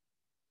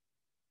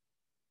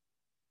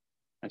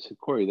 I said,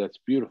 Corey, that's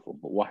beautiful,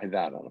 but why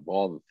that out of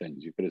all the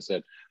things? You could have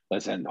said,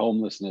 let's end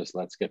homelessness,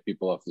 let's get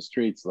people off the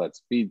streets,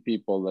 let's feed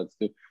people, let's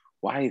do,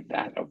 why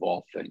that of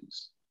all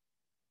things?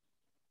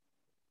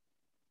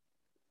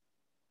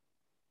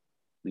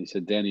 And he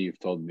said, Danny, you've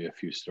told me a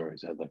few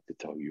stories. I'd like to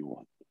tell you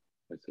one.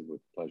 I said,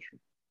 with pleasure.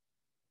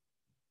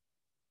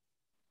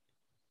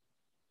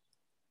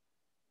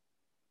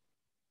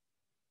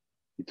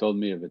 He told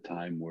me of a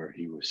time where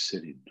he was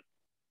sitting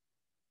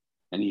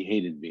and he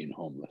hated being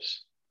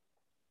homeless.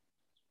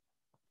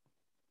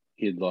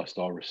 He had lost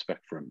all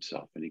respect for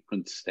himself and he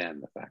couldn't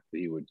stand the fact that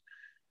he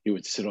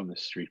would sit on the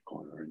street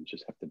corner and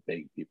just have to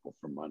beg people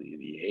for money.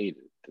 And he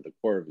hated it to the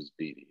core of his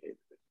being. He hated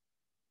it.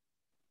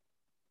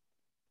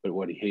 But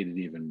what he hated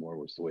even more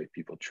was the way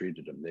people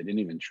treated him. They didn't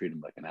even treat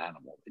him like an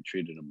animal. They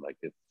treated him like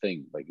a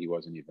thing, like he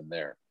wasn't even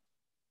there.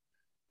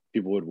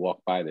 People would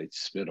walk by, they'd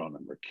spit on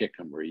him or kick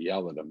him or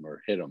yell at him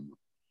or hit him.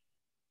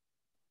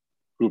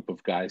 Group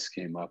of guys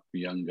came up,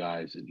 young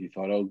guys, and he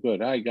thought, oh,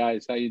 good. Hi,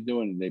 guys, how you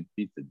doing? And they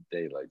beat the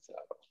daylights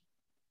out of him.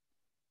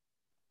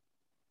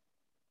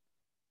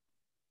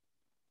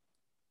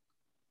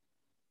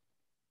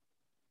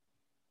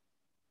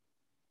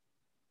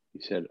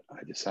 He said,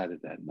 I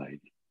decided that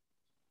night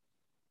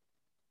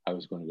I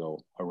was going to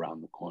go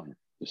around the corner.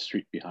 The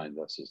street behind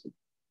us is the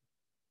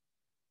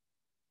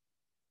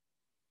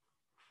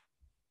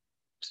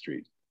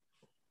street,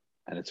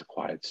 and it's a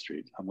quiet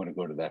street. I'm going to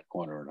go to that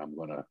corner and I'm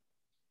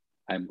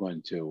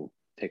going to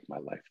take my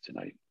life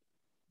tonight.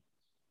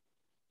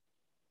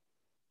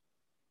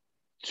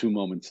 2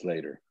 moments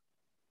later,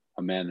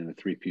 a man in a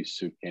 3-piece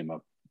suit came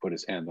up, put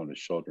his hand on his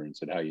shoulder and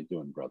said, how you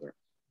doing, brother?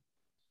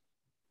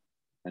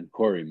 And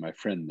Corey, my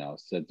friend now,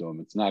 said to him,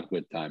 it's not a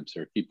good time,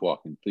 sir. Keep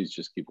walking. Please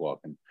just keep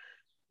walking.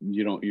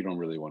 You don't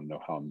really want to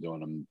know how I'm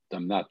doing.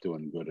 I'm not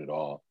doing good at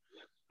all.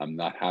 I'm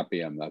not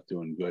happy. I'm not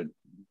doing good.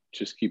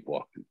 Just keep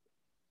walking.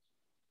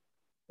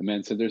 The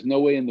man said, there's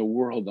no way in the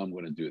world I'm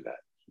going to do that.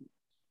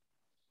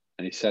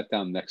 And he sat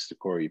down next to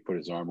Corey. He put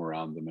his arm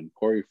around him. And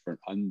Corey, for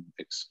an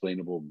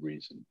unexplainable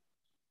reason,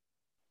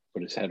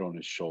 put his head on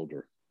his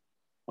shoulder,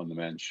 on the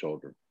man's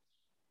shoulder.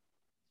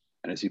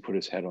 And as he put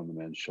his head on the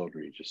man's shoulder,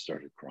 he just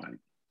started crying.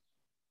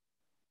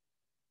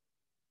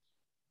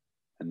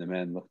 And the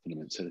man looked at him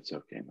and said, it's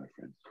okay, my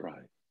friend, cry.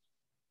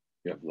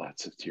 You have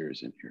lots of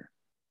tears in here.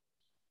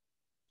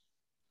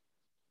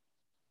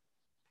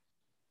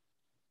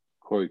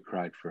 Corey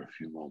cried for a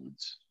few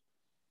moments.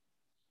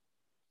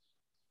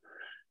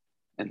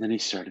 And then he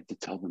started to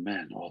tell the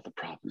man all the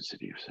problems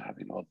that he was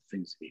having, all the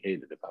things that he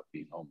hated about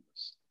being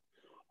homeless,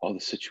 all the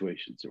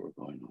situations that were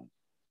going on.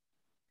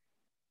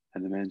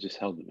 And the man just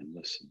held him and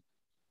listened.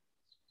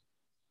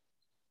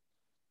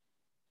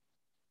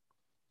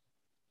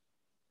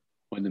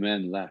 When the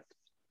man left,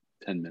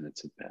 10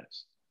 minutes had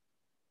passed.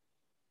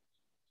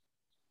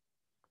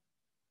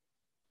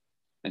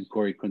 And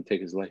Corey couldn't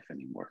take his life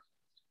anymore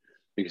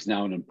because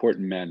now an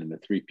important man in a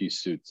 3-piece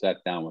suit sat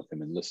down with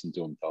him and listened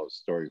to him tell his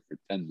story for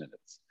 10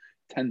 minutes.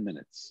 10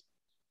 minutes,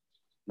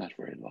 not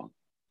very long.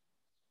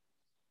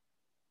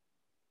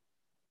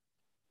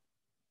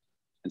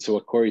 And so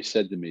what Corey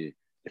said to me,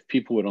 if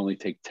people would only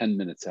take 10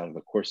 minutes out of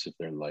the course of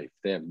their life,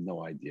 they have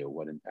no idea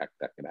what impact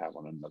that could have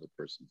on another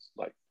person's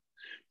life.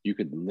 You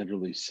could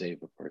literally save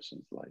a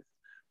person's life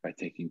by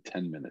taking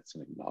 10 minutes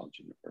and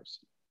acknowledging the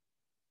person.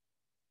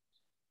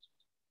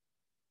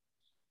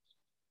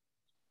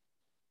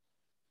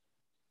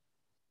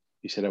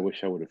 He said, I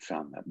wish I would have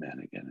found that man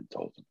again and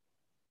told him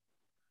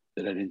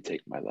that I didn't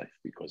take my life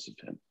because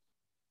of him,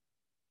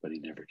 but he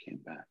never came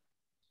back.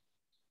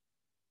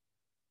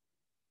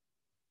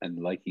 And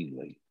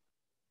likingly,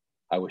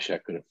 I wish I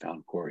could have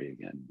found Corey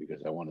again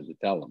because I wanted to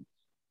tell him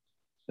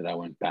that I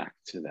went back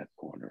to that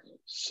corner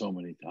so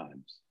many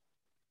times,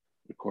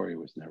 but Corey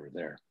was never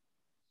there.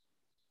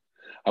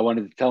 I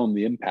wanted to tell him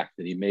the impact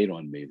that he made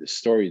on me, the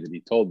story that he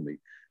told me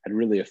had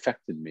really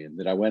affected me, and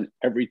that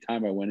every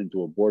time I went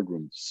into a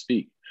boardroom to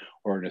speak,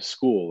 or in a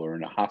school, or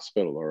in a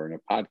hospital, or in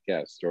a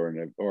podcast,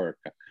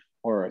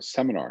 or a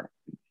seminar,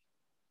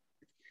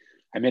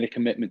 I made a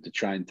commitment to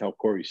try and tell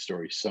Corey's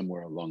story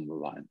somewhere along the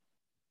line,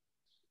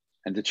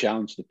 and to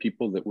challenge the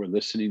people that were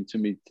listening to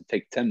me to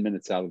take 10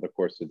 minutes out of the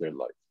course of their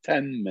life.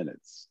 10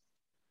 minutes.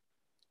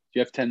 Do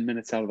you have 10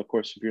 minutes out of the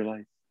course of your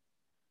life?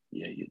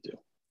 Yeah, you do.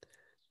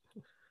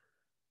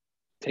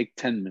 Take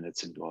 10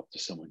 minutes and go up to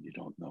someone you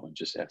don't know and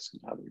just ask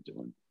them how they're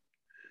doing.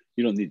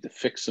 You don't need to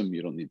fix them.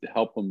 You don't need to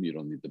help them. You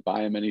don't need to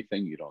buy them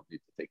anything. You don't need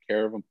to take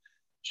care of them.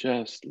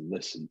 Just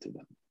listen to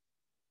them.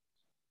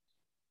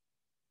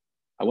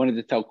 I wanted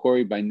to tell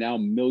Corey by now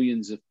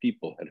millions of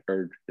people had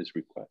heard his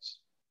request.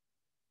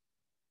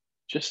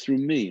 Just through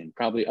me, and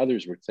probably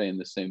others were saying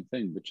the same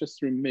thing, but just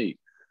through me,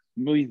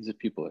 millions of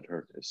people had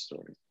heard his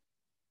story.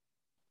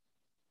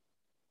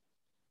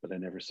 But I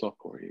never saw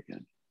Corey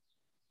again.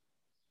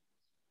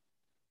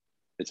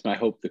 It's my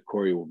hope that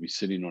Corey will be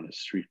sitting on a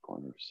street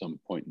corner some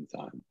point in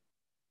time,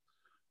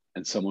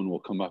 and someone will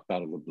come up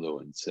out of the blue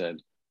and say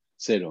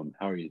to him,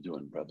 "How are you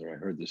doing, brother? I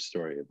heard this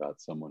story about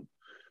someone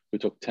who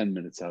took 10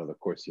 minutes out of the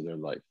course of their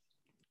life."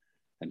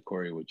 And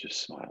Corey would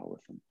just smile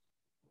with him.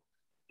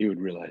 He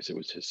would realize it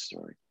was his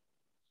story,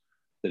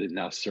 that it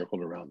now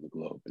circled around the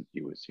globe, and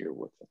he was here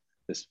with him.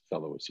 This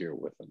fellow was here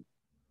with him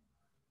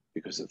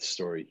because of the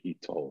story he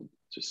told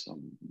to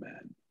some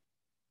man.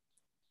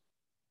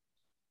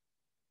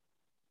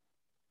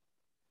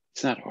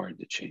 It's not hard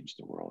to change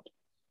the world.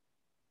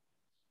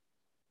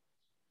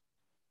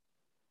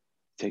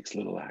 It takes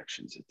little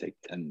actions that take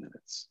 10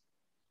 minutes.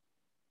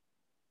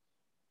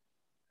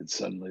 And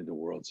suddenly the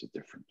world's a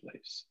different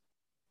place.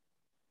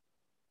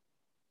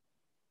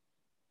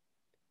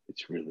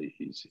 It's really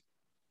easy.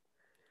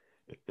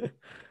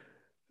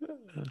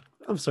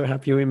 I'm so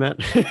happy we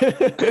met.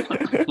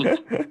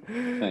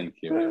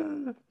 Thank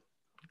you.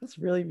 That's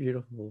really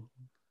beautiful.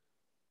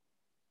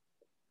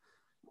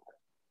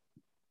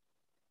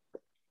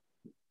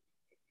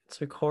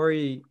 So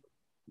Corey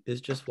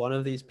is just one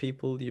of these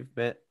people you've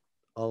met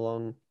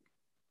along,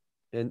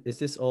 and is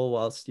this all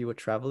whilst you were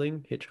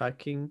traveling,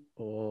 hitchhiking,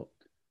 or?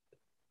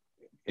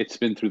 It's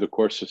been through the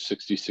course of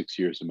 66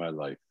 years of my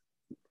life.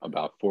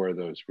 About 4 of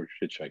those were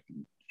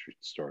hitchhiking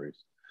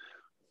stories,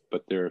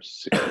 but there are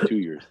 62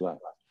 years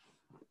left.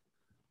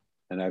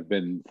 And I've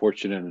been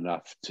fortunate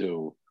enough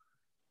to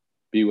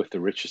be with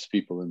the richest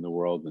people in the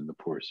world and the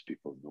poorest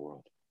people in the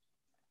world.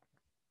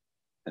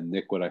 And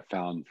Nick, what I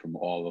found from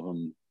all of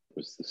them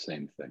was the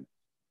same thing.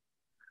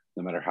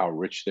 No matter how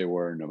rich they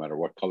were, no matter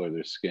what color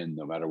their skin,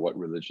 no matter what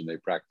religion they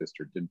practiced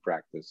or didn't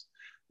practice,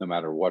 no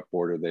matter what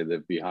border they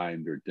lived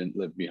behind or didn't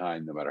live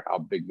behind, no matter how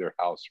big their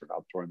house or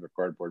how torn their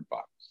cardboard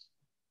box,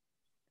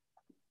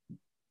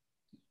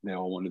 they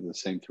all wanted the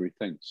same 3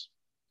 things.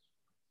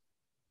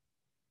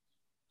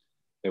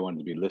 They wanted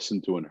to be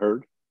listened to and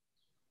heard.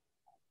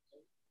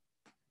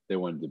 They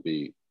wanted to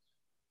be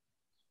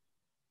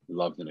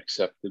loved and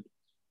accepted.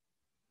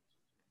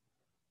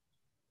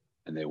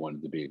 And they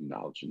wanted to be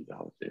acknowledged and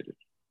validated.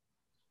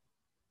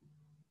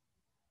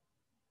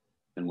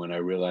 And when I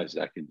realized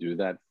I could do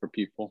that for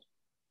people,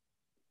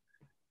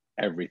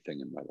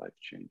 everything in my life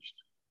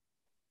changed.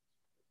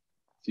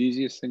 It's the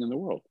easiest thing in the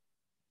world.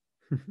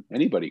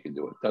 Anybody can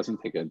do it. It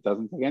doesn't take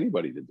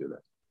anybody to do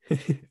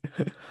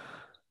that.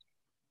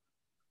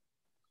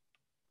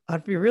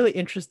 I'd be really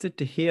interested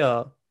to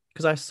hear,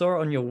 because I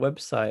saw on your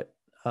website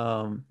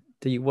that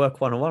you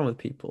work one-on-one with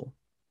people.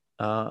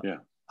 Yeah.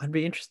 I'd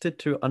be interested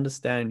to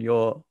understand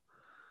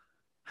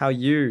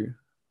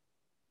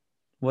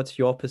what's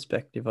your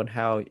perspective on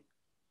how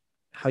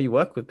you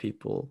work with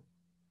people,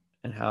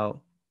 and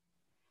how,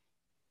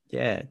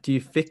 do you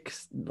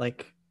fix,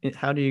 like,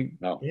 how do you,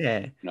 No.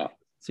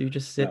 So you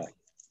just sit.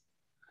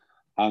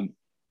 No.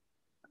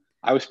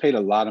 I was paid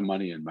a lot of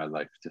money in my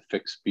life to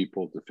fix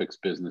people, to fix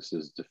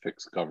businesses, to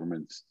fix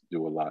governments, to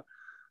do a lot.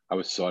 I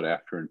was sought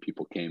after and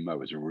people came. I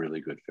was a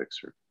really good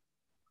fixer.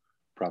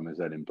 Problem is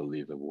I didn't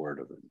believe a word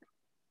of it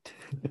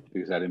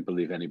because I didn't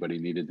believe anybody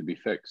needed to be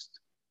fixed.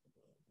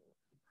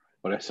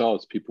 What I saw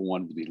is people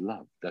wanted to be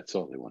loved. That's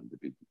all they wanted to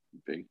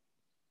be.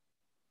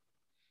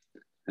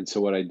 And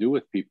so what I do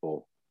with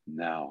people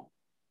now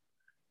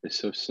is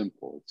so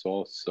simple. It's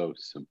all so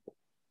simple.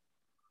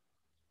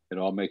 It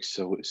all makes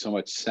so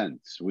much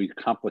sense. We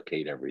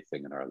complicate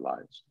everything in our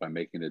lives by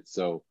making it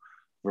so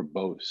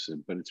verbose,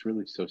 but it's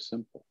really so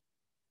simple.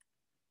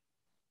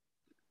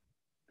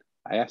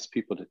 I ask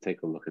people to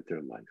take a look at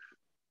their life.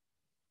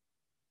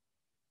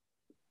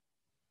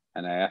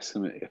 And I ask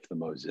them if the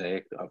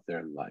mosaic of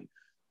their life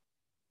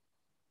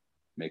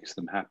makes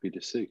them happy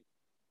to see.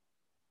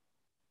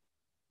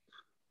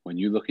 When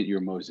you look at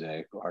your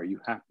mosaic, are you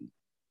happy?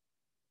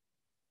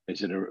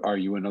 Are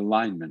you in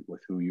alignment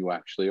with who you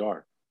actually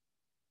are?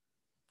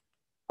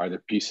 Are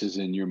there pieces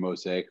in your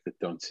mosaic that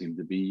don't seem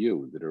to be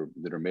you, that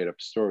are made up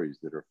stories,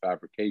 that are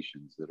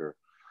fabrications, that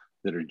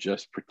are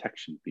just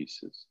protection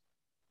pieces?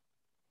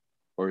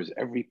 Or is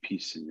every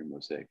piece in your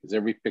mosaic, is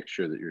every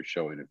picture that you're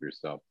showing of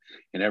yourself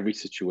in every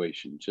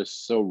situation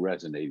just so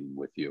resonating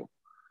with you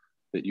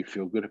that you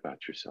feel good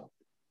about yourself?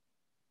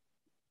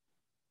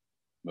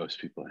 Most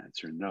people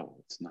answer, no,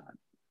 it's not.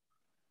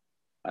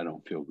 I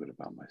don't feel good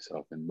about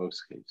myself in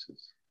most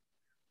cases.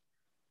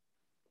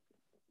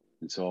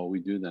 And so all we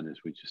do then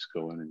is we just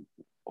go in and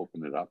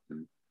open it up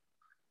and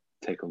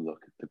take a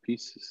look at the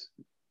pieces.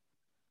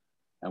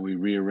 And we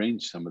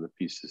rearrange some of the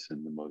pieces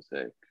in the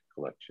mosaic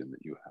collection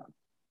that you have.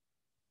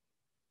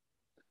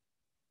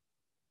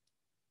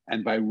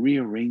 And by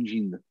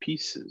rearranging the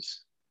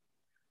pieces,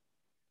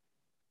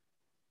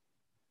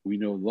 we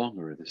no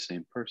longer are the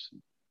same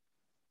person.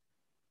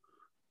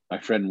 My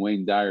friend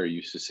Wayne Dyer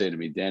used to say to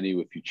me, Danny,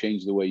 if you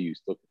change the way you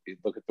look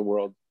at the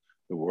world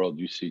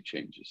you see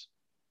changes.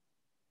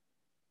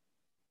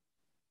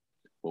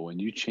 But when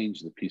you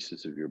change the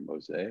pieces of your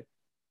mosaic,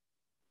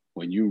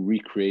 when you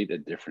recreate a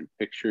different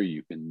picture,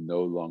 you can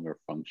no longer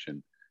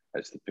function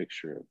as the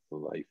picture of the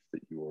life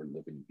that you were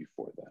living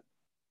before that.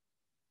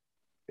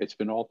 It's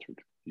been altered.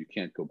 You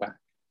can't go back.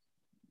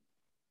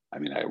 I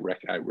mean,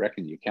 I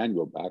reckon you can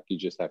go back. You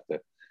just have to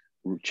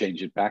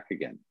change it back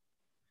again.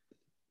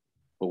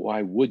 But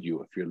why would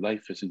you if your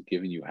life isn't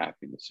giving you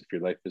happiness, if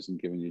your life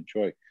isn't giving you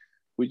joy?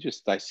 We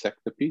just dissect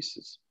the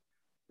pieces.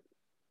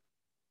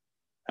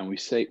 And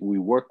we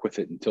work with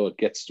it until it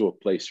gets to a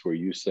place where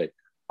you say,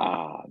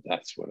 ah,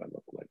 that's what I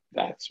look like.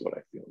 That's what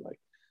I feel like.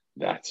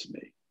 That's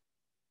me.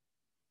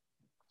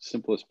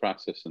 Simplest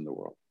process in the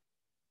world.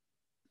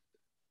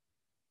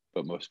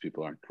 But most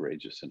people aren't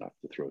courageous enough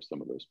to throw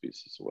some of those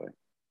pieces away.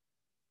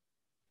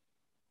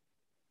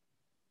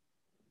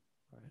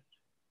 Right.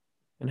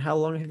 And how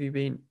long have you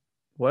been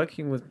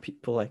working with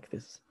people like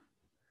this?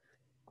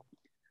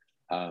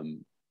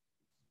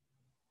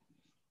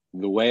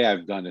 The way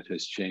I've done it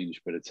has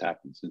changed, but it's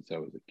happened since I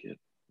was a kid.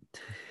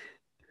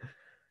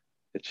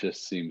 It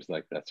just seems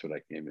like that's what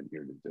I came in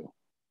here to do.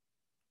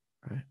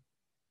 Right.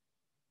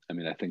 I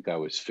mean, I think I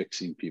was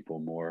fixing people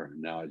more.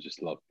 Now I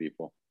just love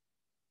people.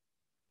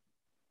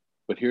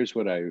 But here was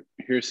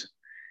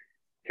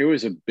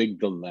a big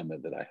dilemma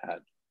that I had,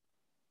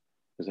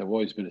 because I've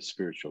always been a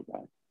spiritual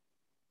guy.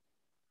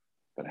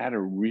 But I had a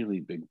really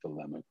big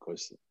dilemma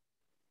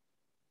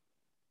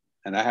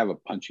and I have a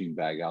punching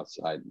bag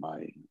outside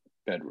my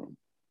bedroom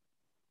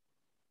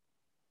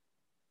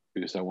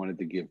because I wanted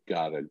to give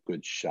God a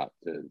good shot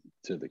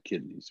to the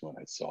kidneys when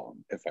I saw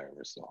him, if I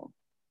ever saw him,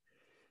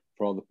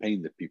 for all the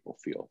pain that people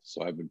feel.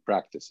 So I've been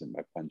practicing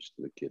my punch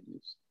to the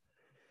kidneys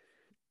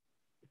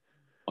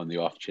on the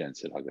off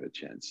chance that I'll get a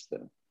chance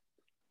to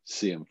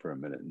see him for a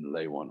minute and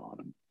lay one on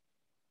him.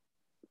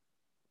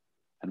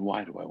 And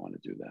why do I want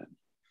to do that?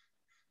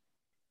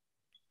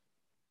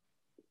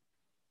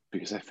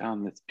 Because I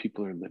found that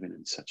people are living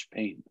in such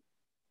pain.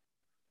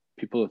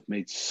 People have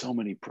made so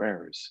many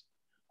prayers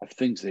of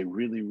things they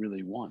really,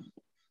 really want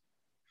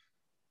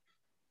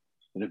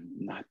that have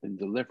not been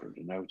delivered.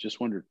 And I just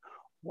wondered,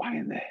 why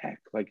in the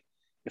heck? Like,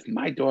 if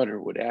my daughter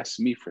would ask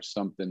me for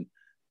something,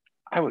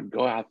 I would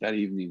go out that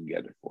evening and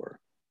get it for her.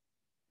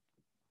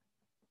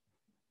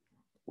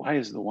 Why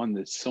is the one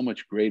that's so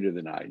much greater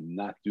than I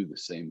not do the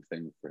same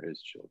thing for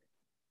his children?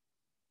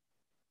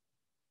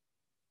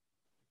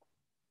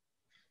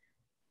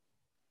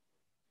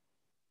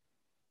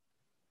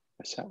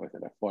 I sat with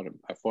it. I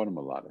fought him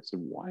a lot. I said,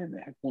 why in the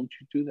heck won't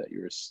you do that?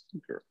 You're a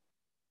stinker.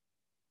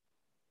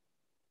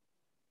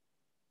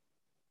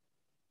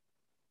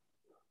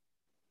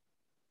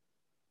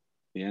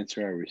 The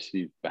answer I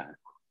received back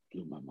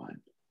blew my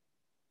mind.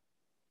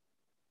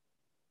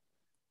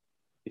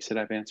 He said,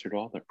 I've answered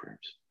all their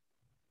prayers.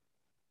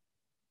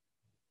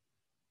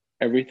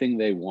 Everything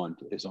they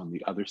want is on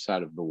the other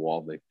side of the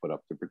wall they put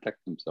up to protect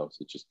themselves.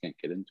 It just can't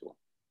get into them.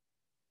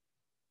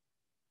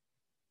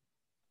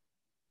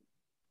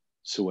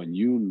 So when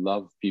you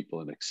love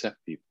people and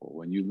accept people,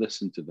 when you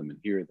listen to them and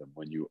hear them,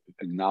 when you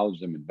acknowledge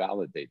them and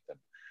validate them,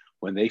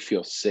 when they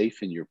feel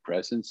safe in your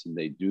presence and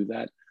they do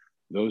that,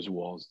 those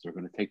walls they're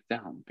going to take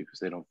down because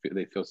they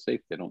feel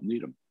safe. They don't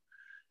need them.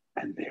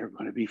 And they're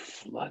going to be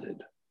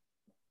flooded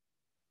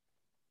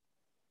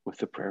with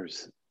the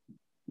prayers,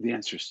 the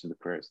answers to the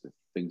prayers, the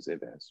things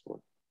they've asked for.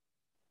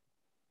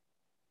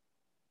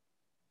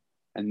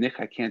 And Nick,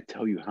 I can't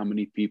tell you how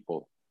many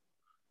people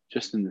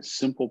just in the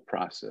simple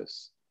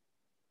process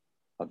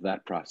of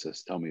that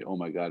process tell me, oh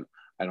my God,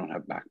 I don't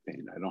have back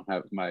pain. I don't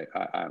have I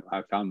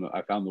found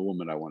the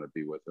woman I want to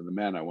be with and the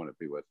man I want to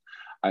be with.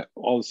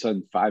 All of a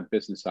sudden, 5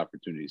 business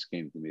opportunities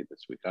came to me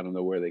this week. I don't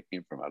know where they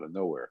came from, out of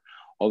nowhere.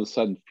 All of a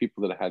sudden,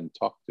 people that I hadn't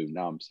talked to,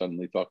 now I'm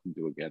suddenly talking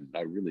to again. And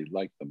I really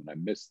like them and I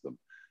miss them.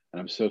 And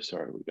I'm so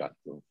sorry we got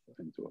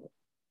into a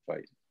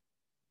fight.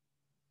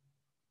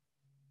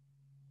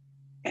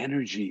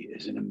 Energy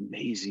is an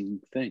amazing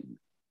thing.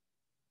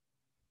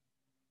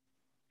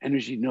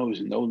 Energy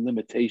knows no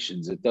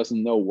limitations. It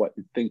doesn't know what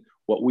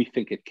we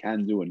think it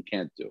can do and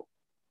can't do.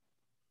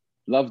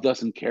 Love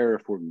doesn't care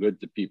if we're good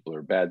to people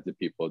or bad to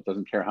people. It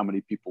doesn't care how many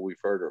people we've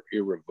hurt or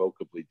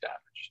irrevocably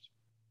damaged.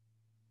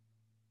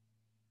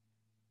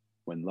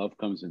 When love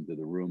comes into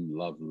the room,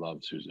 love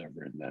loves who's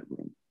ever in that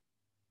room.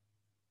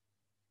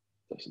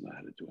 Doesn't know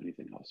how to do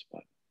anything else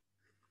but.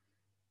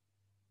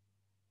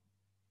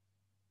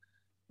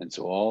 And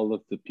so all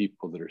of the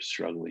people that are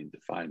struggling to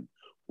find,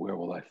 where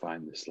will I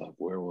find this love?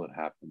 Where will it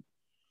happen?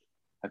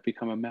 I've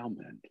become a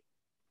mailman.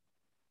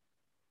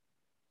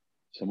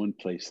 Someone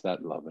placed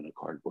that love in a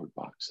cardboard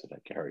box that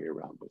I carry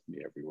around with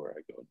me everywhere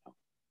I go now.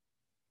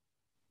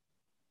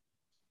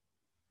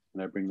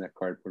 And I bring that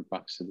cardboard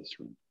box to this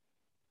room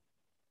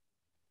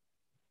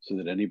so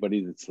that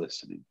anybody that's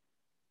listening,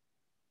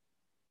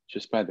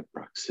 just by the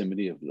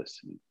proximity of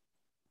listening,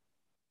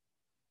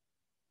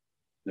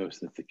 knows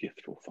that the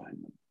gift will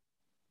find them.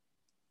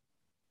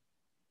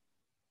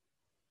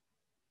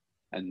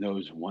 And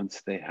knows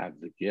once they have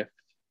the gift,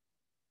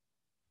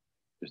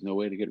 there's no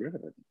way to get rid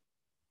of it.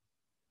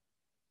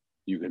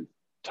 You can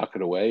tuck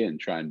it away and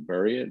try and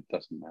bury it. It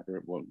doesn't matter.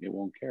 It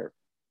won't care.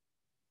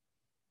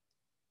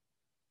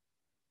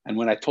 And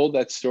when I told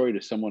that story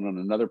to someone on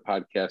another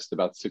podcast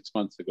about 6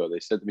 months ago, they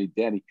said to me,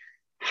 Danny,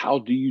 How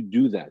do you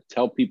do that?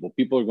 Tell people.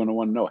 People are going to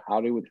want to know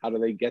how do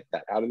they get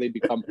that? How do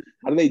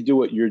they do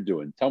what you're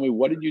doing? Tell me,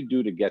 what did you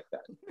do to get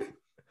that?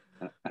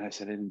 And I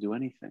said, I didn't do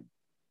anything.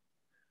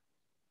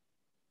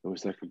 It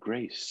was like a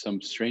grace.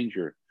 Some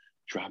stranger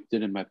dropped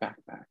it in my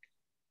backpack.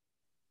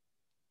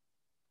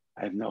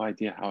 I have no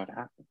idea how it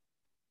happened.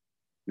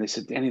 And they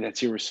said, Danny,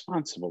 that's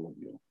irresponsible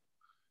of you.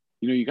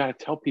 You got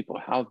to tell people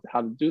how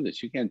to do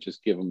this. You can't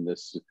just give them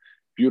this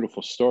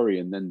beautiful story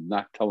and then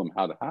not tell them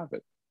how to have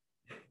it.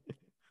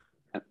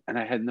 And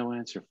I had no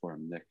answer for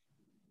him, Nick.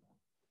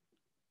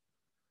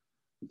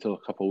 Until a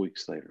couple of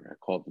weeks later, I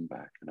called them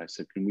back and I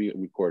said, can we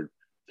record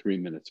 3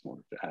 minutes more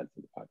to add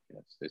to the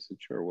podcast? They said,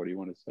 sure. What do you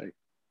want to say?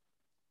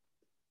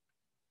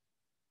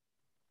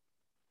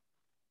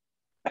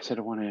 I said,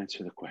 I want to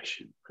answer the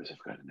question because I've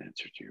got an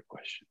answer to your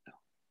question now.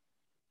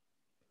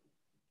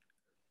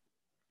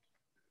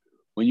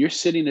 When you're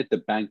sitting at the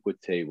banquet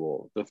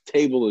table, the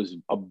table is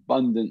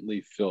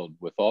abundantly filled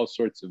with all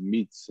sorts of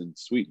meats and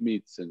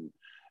sweetmeats and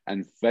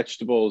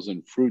vegetables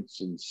and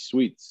fruits and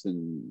sweets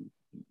and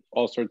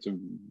all sorts of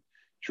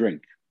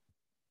drink.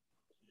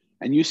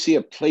 And you see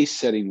a place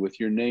setting with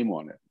your name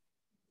on it.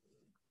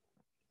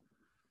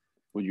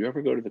 Would you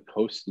ever go to the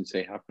coast and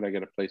say, how can I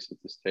get a place at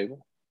this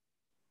table?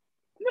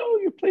 No,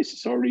 your place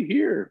is already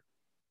here.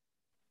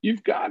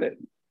 You've got it.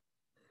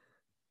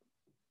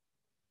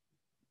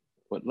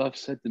 What love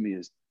said to me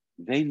is,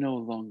 they no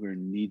longer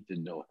need to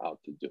know how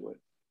to do it.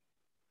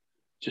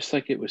 Just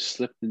like it was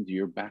slipped into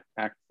your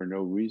backpack for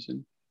no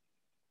reason,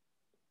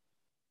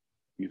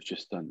 you've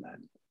just done that.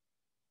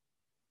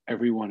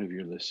 Every one of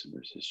your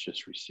listeners has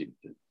just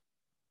received it.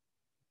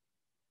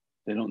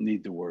 They don't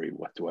need to worry,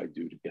 what do I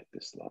do to get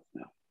this love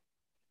now?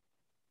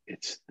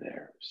 It's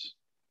theirs.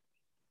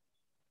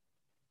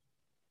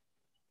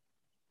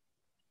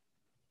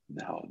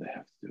 Now all they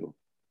have to do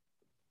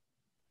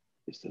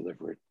is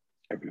deliver it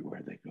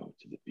everywhere they go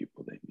to the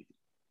people they meet.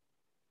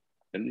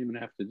 They don't even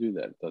have to do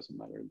that. It doesn't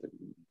matter.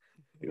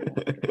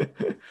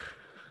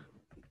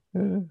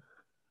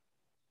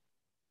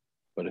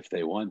 But if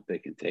they want, they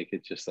can take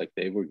it just like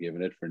they were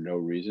given it for no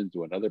reason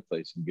to another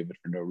place and give it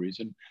for no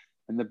reason.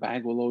 And the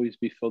bag will always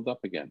be filled up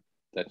again.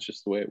 That's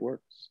just the way it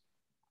works.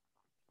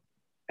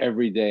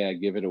 Every day I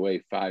give it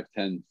away 5,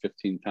 10,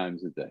 15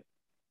 times a day.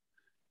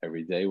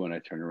 Every day when I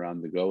turn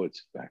around to go,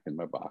 it's back in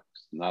my box.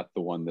 Not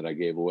the one that I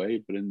gave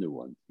away, but a new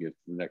one to give to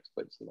the next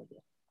place that I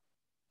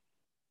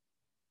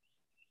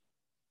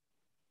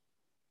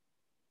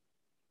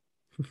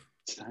go.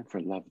 It's time for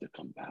love to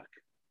come back.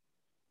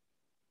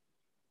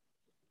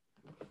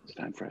 It's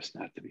time for us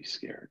not to be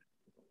scared.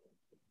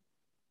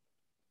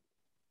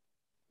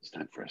 It's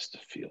time for us to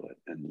feel it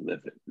and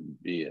live it and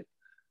be it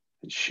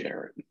and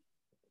share it.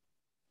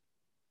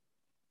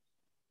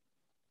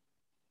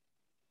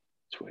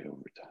 It's way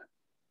over time.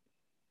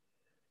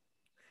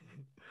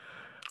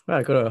 Wow,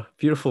 I got a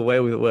beautiful way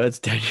with words,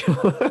 Daniel.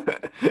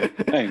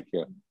 Thank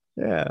you.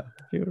 Yeah,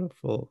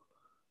 beautiful.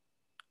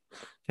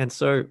 And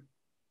so,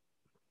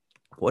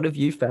 what have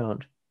you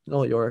found in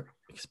all your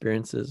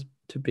experiences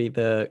to be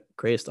the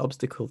greatest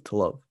obstacle to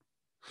love?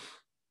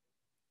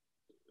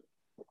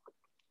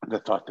 The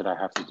thought that I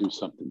have to do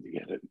something to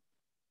get it.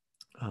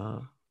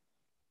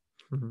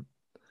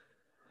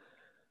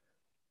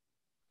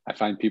 I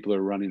find people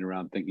are running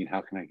around thinking, how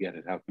can I get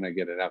it? How can I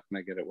get it? How can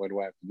I get it? What do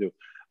I have to do?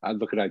 I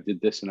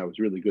did this and I was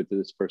really good to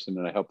this person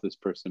and I helped this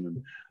person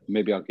and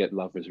maybe I'll get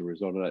love as a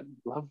result of that.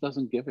 Love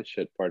doesn't give a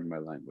shit, pardon my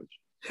language.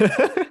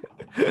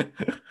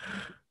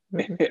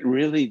 It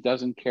really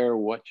doesn't care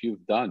what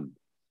you've done.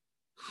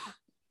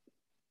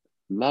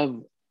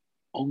 Love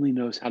only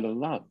knows how to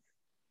love.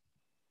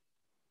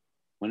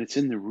 When it's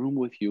in the room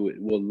with you,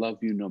 it will love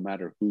you no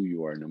matter who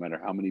you are, no matter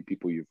how many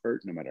people you've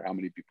hurt, no matter how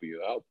many people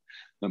you help,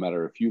 no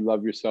matter if you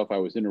love yourself. I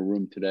was in a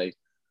room today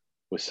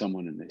with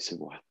someone and they said,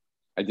 well,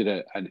 I did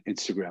an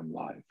Instagram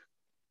live.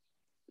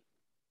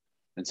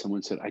 And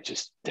someone said, I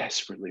just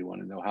desperately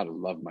want to know how to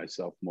love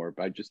myself more,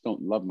 but I just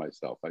don't love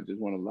myself. I just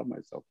want to love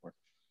myself more.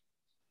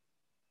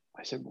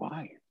 I said,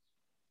 why?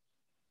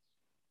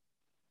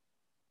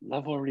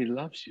 Love already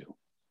loves you.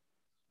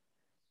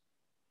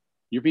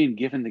 You're being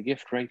given the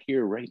gift right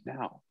here, right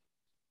now.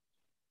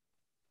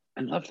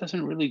 And love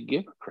doesn't really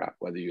give a crap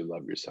whether you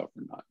love yourself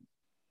or not.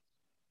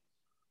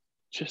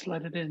 Just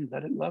let it in,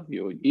 let it love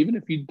you. And even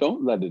if you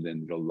don't let it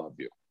in, it'll love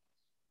you.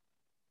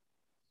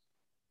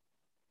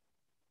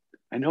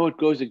 I know it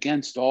goes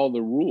against all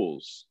the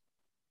rules.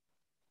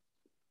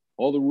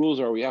 All the rules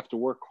are we have to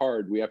work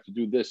hard, we have to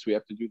do this, we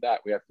have to do that,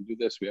 we have to do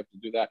this, we have to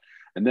do that.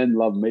 And then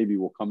love maybe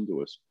will come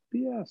to us.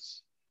 BS.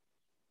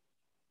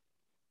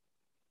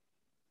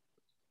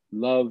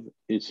 Love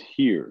is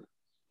here.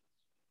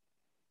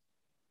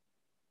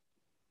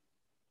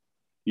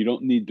 You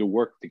don't need to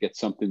work to get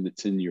something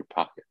that's in your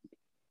pocket.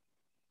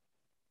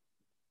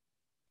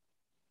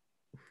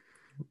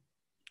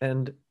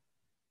 And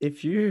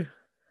if you,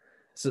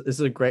 so this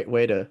is a great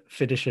way to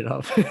finish it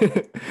up.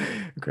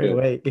 Great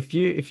way. If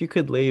you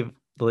could leave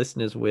the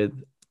listeners with,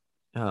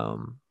 I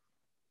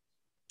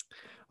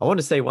want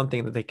to say one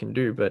thing that they can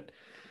do, but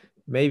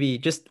maybe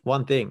just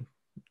one thing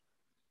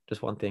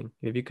Just one thing.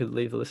 If you could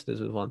leave the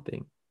listeners with one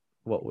thing,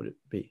 what would it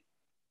be?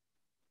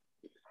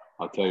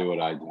 I'll tell you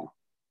what I do.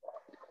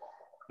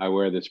 I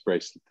wear this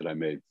bracelet that I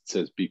made. It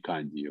says, "Be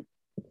kind to you."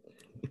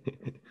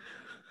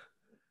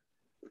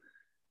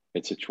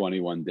 It's a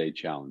 21-day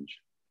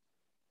challenge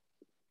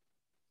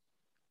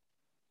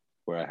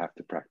where I have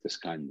to practice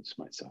kindness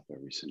myself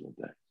every single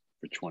day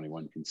for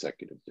 21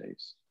 consecutive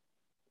days.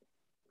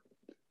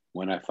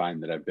 When I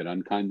find that I've been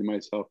unkind to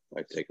myself,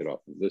 I take it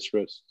off of this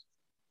wrist.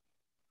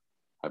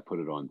 I put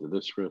it onto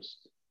this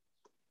wrist.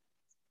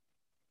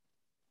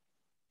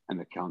 And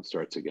the count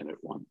starts again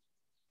at 1.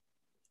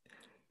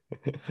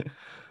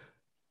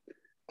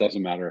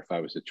 Doesn't matter if I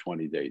was at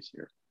 20 days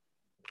here.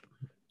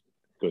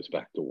 It goes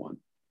back to 1.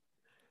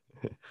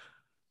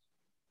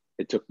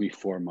 It took me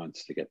 4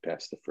 months to get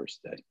past the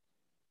first day.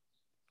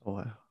 Oh,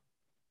 wow.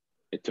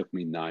 It took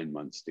me 9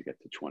 months to get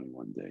to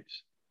 21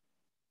 days.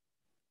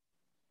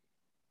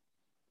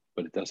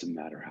 But it doesn't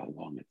matter how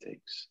long it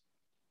takes.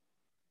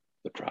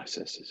 The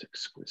process is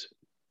exquisite.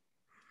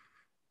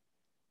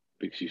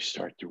 Because you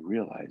start to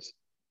realize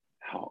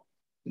how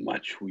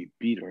much we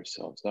beat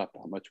ourselves up,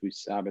 how much we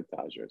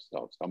sabotage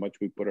ourselves, how much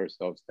we put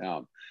ourselves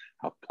down,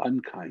 how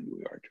unkind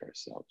we are to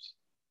ourselves.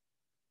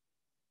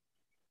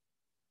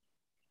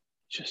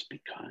 Just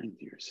be kind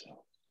to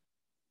yourself.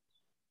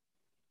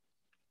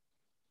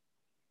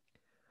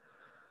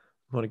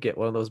 I want to get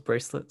one of those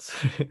bracelets.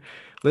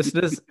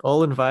 Listeners,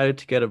 all invited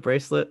to get a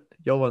bracelet.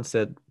 Your one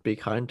said, "Be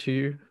kind to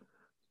you,"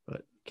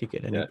 but you can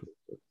get any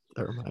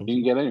that reminds you. You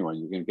can get anyone.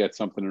 You can get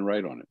something and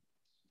write on it.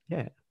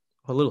 Yeah.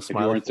 A little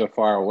smile. If you weren't so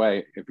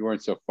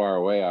far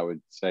away, I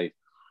would say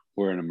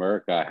we're in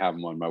America. I have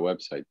them on my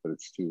website, but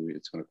it's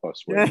going to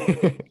cost way more.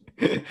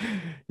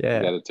 Yeah.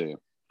 I'll get it to you.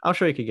 I'm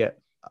sure you could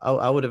get,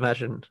 I would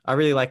imagine. I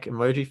really like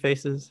emoji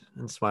faces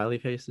and smiley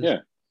faces.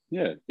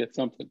 Yeah. Get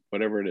something,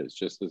 whatever it is,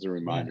 just as a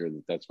reminder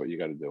that that's what you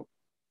got to do.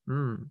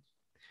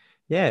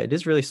 Yeah, it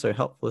is really so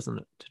helpful, isn't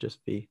it? To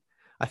just be,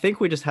 I think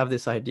we just have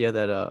this idea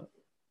that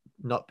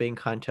not being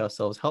kind to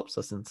ourselves helps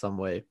us in some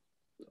way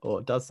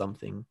or does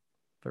something,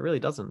 but it really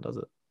doesn't, does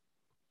it?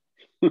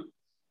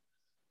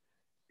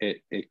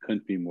 It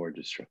couldn't be more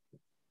destructive.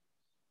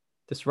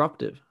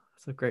 Disruptive.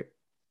 That's a great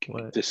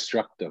word.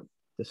 Destructive.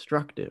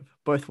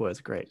 Both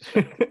words great.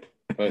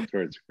 Both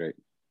words great.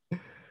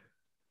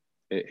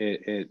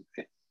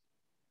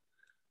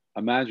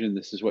 Imagine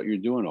this is what you're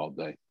doing all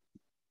day.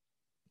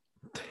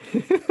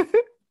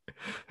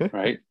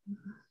 Right?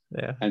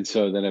 Yeah. And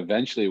so then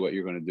eventually what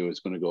you're going to do is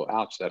going to go,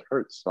 ouch, that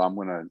hurts. So I'm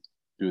going to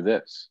do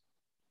this.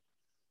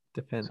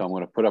 Defend. So I'm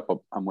going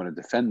to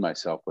defend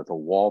myself with a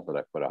wall that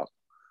I put up.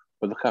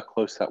 But look how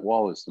close that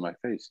wall is to my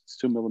face. It's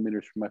 2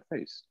 millimeters from my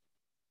face.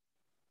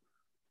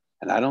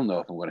 And I don't know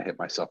if I'm going to hit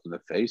myself in the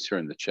face or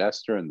in the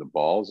chest or in the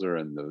balls or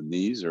in the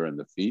knees or in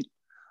the feet.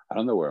 I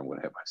don't know where I'm going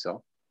to hit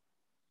myself.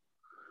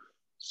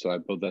 So I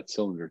build that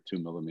cylinder 2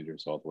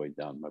 millimeters all the way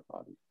down my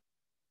body.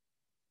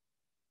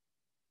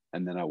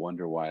 And then I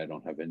wonder why I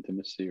don't have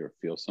intimacy or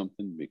feel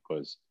something,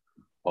 because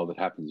all that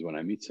happens when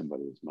I meet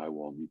somebody is my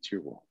wall meets your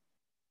wall.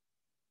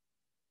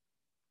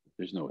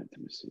 There's no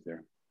intimacy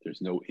there.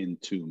 There's no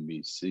into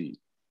me see.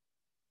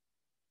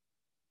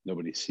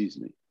 Nobody sees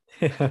me.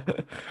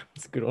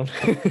 That's a good one.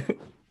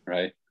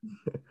 Right?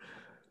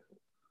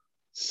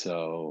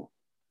 So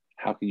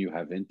how can you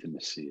have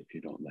intimacy if you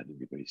don't let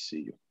anybody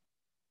see you?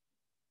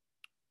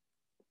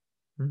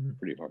 Mm-hmm.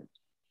 Pretty hard.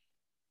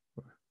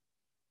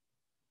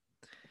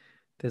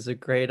 There's a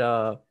great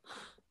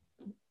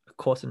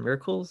Course in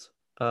Miracles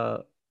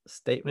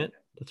statement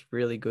that's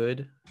really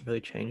good. It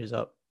really changes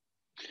up.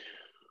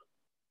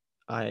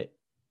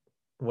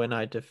 When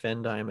I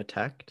defend, I am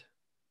attacked.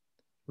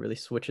 Really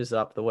switches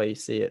up the way you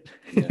see it.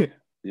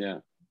 Yeah.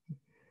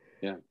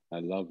 I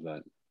love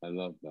that.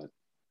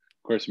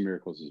 Course in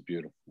Miracles is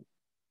beautiful.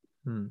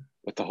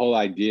 But the whole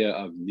idea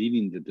of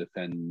needing to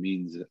defend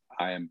means that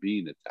I am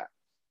being attacked.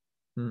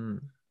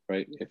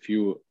 Right? If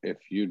you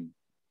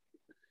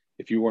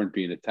weren't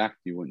being attacked,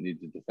 you wouldn't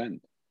need to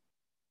defend.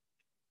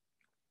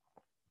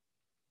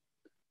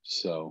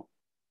 So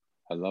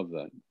I love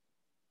that.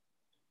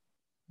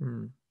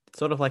 It's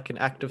sort of like an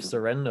act of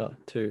surrender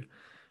to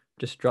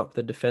just drop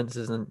the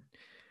defenses and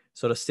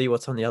sort of see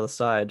what's on the other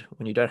side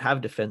when you don't have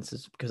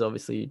defenses, because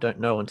obviously you don't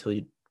know until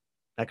you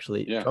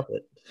actually drop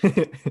it.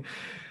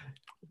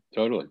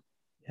 Totally.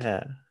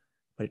 Yeah,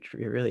 but it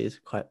really is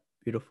quite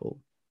beautiful.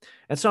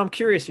 And so I'm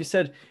curious, you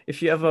said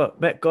if you ever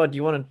met God,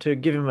 you wanted to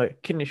give him a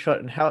kidney shot,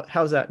 and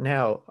how's that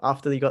now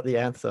after you got the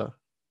answer?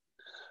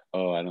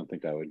 Oh, I don't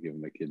think I would give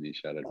him a kidney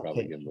shot. I'd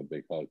probably give him a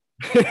big hug.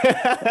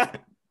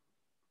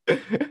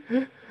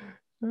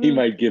 He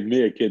might give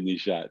me a kidney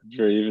shot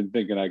for even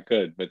thinking I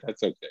could, but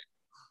that's okay.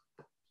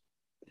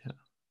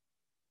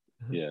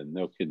 Yeah,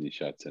 no kidney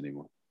shots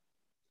anymore.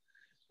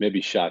 Maybe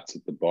shots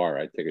at the bar.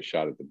 I'd take a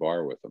shot at the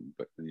bar with him,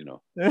 but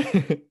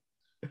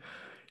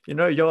You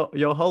know,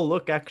 your whole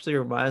look actually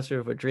reminds me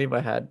of a dream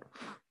I had.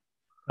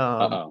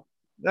 No,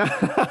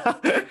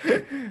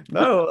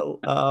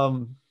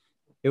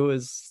 it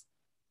was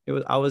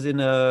I was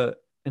in an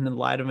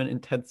enlightenment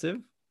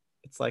intensive.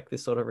 It's like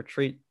this sort of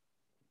retreat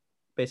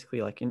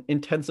basically like an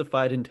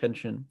intensified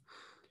intention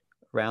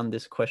around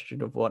this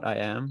question of what I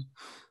am.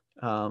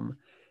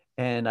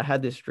 And I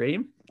had this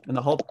dream, and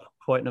the whole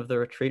point of the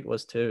retreat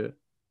was to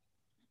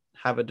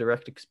have a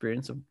direct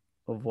experience of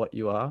what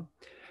you are.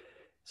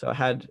 So I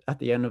had at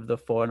the end of the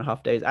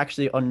 4.5 days,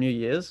 actually on New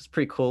Year's, it's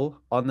pretty cool.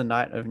 On the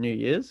night of New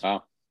Year's,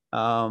 Wow.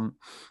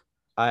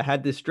 I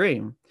had this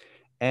dream,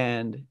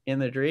 and in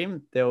the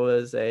dream I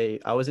was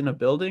in a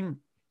building,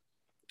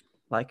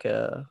 like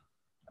a,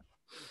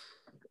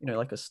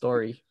 like a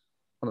story,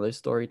 one of those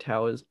story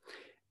towers,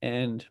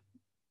 and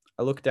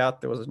I looked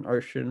out. There was an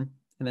ocean,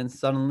 and then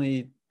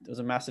suddenly there was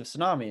a massive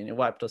tsunami, and it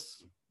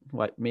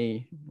wiped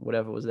me,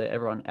 whatever was there,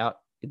 everyone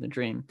out in the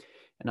dream.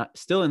 And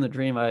still in the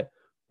dream, I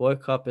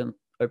woke up and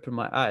opened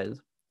my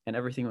eyes, and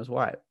everything was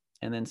white.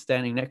 And then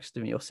standing next to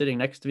me, or sitting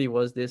next to me,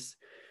 was this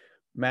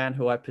man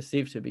who I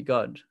perceived to be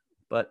God,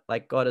 but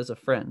like God as a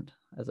friend,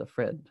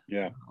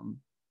 Yeah.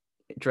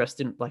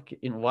 dressed in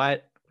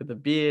white with a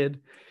beard.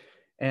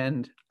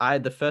 And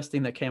the first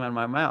thing that came out of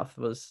my mouth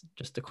was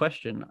just a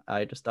question.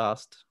 I just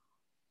asked,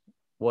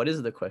 "What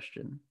is the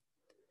question?"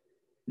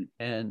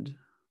 And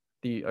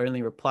the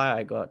only reply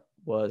I got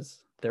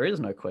was, "There is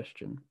no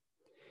question."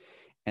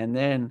 And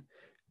then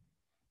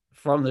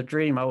from the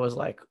dream, I was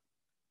like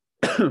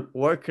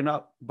woken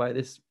up by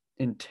this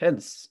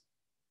intense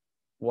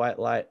white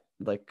light,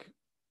 like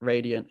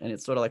radiant, and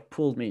it sort of like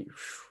pulled me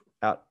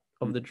out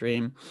of the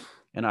dream,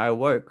 and I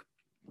awoke.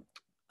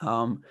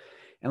 And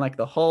like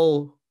the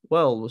whole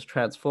world was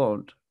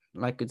transformed,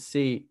 and I could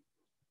see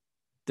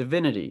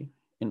divinity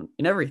in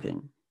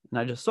everything, and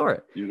I just saw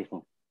it.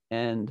 Beautiful.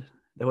 And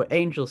there were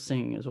angels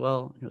singing as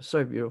well. It was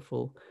so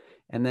beautiful.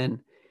 And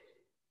then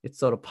it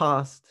sort of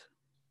passed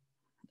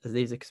as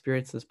these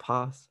experiences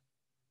pass.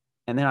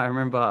 And then I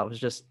remember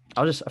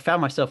I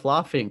found myself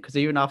laughing, because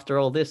even after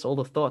all this, all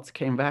the thoughts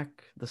came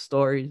back, the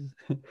stories.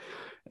 And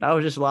I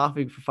was just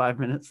laughing for 5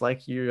 minutes,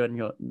 like you and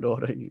your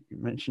daughter, you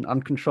mentioned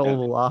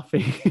uncontrollable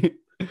laughing.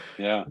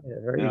 Yeah.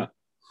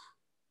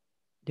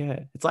 Yeah.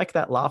 It's like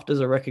that laughter is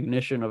a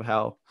recognition of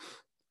how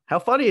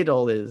funny it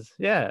all is.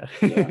 Yeah.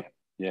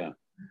 Yeah.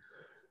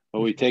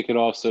 But we take it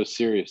all so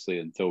seriously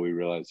until we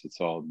realize it's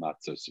all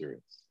not so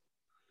serious.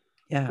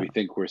 Yeah. We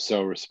think we're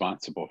so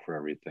responsible for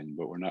everything,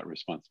 but we're not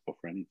responsible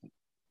for anything.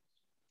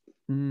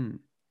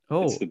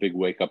 It's the big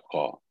wake-up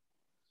call.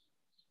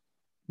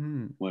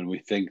 When we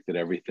think that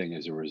everything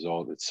is a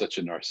result, it's such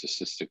a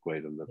narcissistic way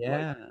to live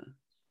life.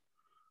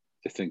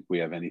 To think we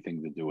have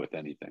anything to do with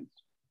anything.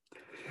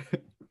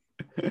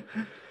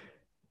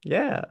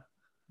 Yeah.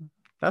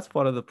 That's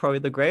one of probably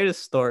the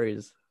greatest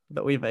stories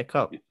that we make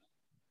up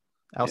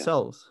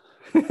ourselves.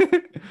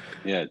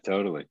 Yeah,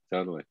 totally.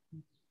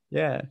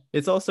 Yeah.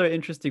 It's also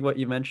interesting what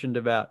you mentioned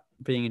about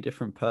being a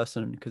different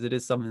person, because it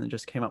is something that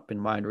just came up in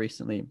mind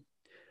recently,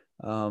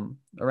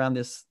 around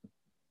this.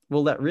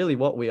 Well, that really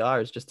what we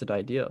are is just an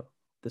idea.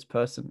 This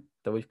person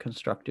that we've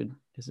constructed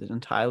is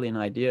entirely an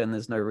idea, and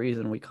there's no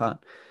reason we can't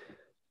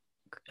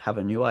have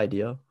a new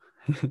idea.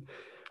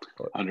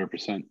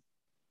 100%.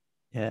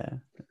 Yeah.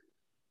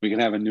 We can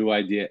have a new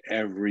idea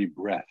every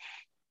breath,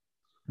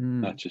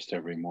 not just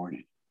every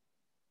morning.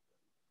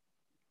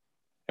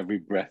 Every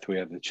breath we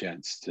have the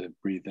chance to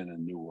breathe in a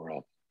new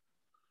world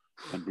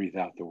and breathe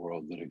out the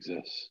world that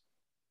exists.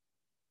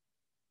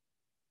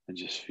 And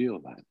just feel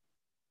that.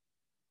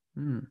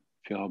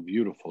 Feel how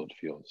beautiful it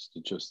feels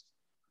to just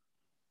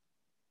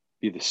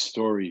be the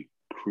story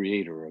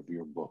creator of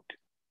your book.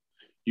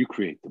 You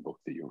create the book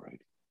that you're writing.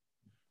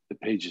 The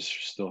pages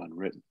are still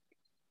unwritten.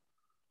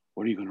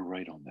 What are you going to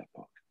write on that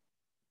book?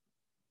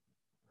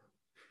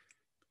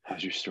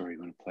 How's your story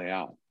going to play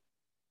out?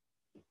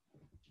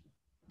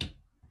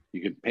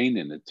 You can paint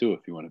in it too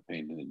if you want to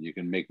paint in it. You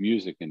can make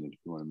music in it if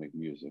you want to make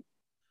music.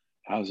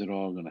 How's it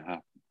all going to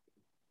happen?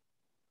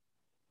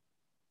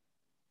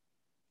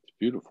 It's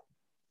beautiful.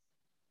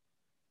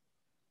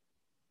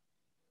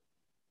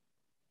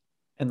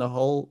 And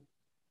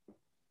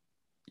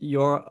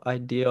your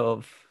idea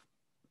of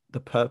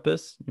the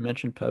purpose, you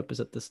mentioned purpose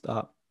at the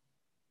start.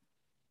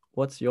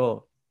 What's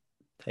your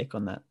take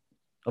on that,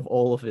 of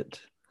all of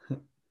it?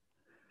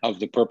 Of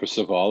the purpose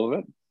of all of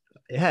it?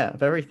 Yeah,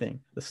 of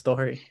everything, the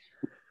story.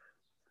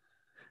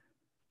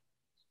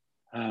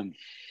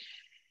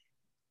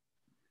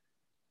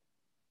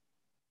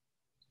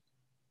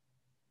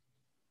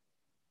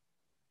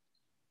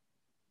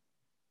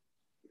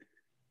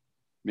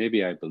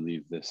 Maybe I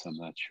believe this, I'm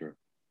not sure.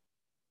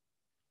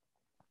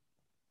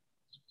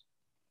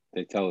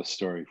 They tell a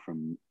story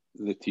from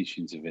the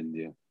teachings of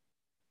India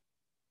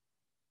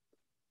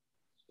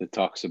that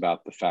talks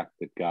about the fact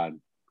that God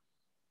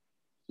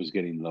was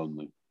getting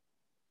lonely.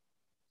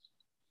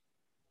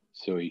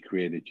 So he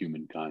created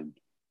humankind.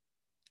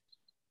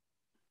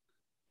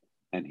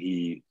 And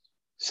he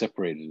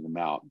separated them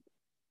out.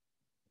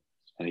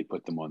 And he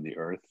put them on the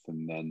earth.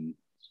 And then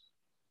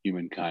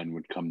humankind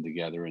would come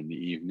together in the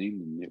evening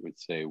and it would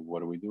say,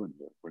 what are we doing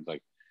here? We're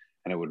like,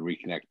 and it would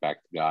reconnect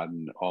back to God.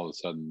 And all of a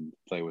sudden, the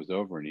play was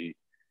over. And he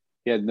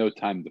had no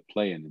time to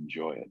play and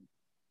enjoy it.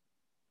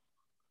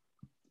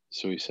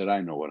 So he said,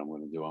 I know what I'm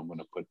going to do. I'm going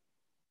to put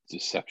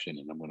deception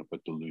and I'm going to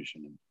put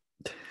delusion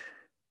in.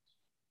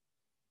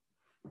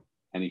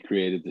 And he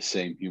created the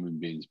same human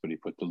beings, but he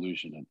put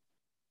delusion in.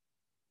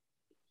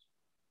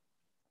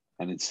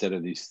 And instead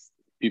of these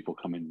people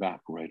coming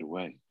back right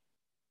away,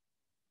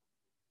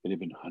 it had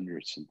been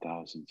hundreds and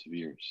thousands of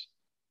years.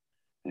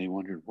 And he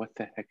wondered, what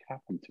the heck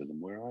happened to them?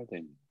 Where are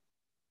they?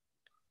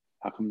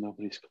 How come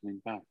nobody's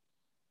coming back?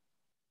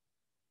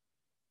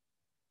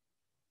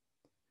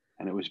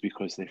 And it was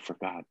because they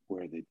forgot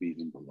where they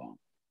even belonged.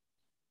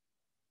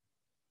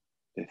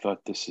 They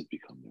thought this had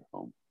become their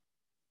home.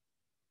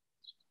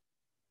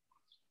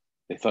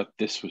 They thought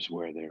this was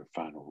where their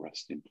final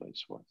resting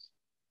place was.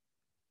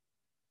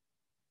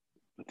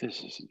 But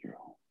this isn't your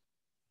home.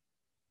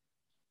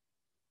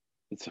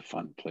 It's a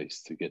fun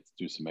place to get to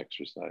do some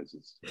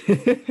exercises.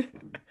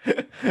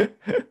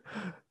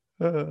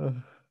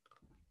 But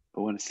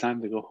when it's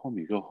time to go home,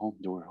 you go home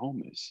to where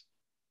home is.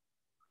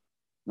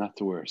 Not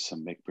to where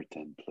some make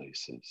pretend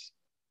place is.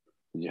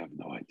 And you have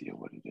no idea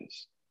what it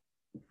is.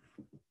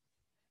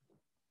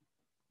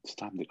 It's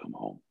time to come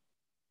home.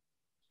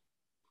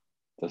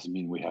 Doesn't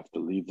mean we have to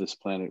leave this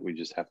planet. We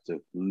just have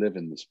to live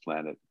in this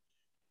planet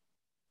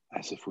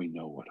as if we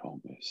know what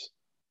home is.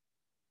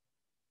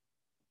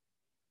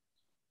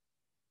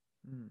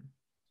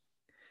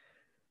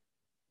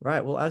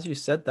 Right. Well, as you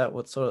said that,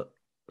 what sort of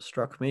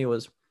struck me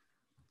was,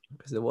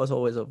 because there was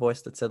always a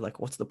voice that said, like,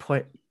 what's the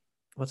point?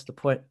 What's the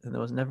point? And there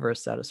was never a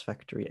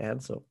satisfactory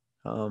answer.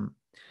 But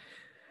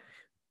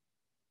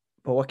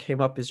what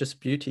came up is just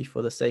beauty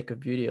for the sake of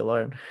beauty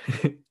alone.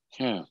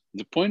 Yeah.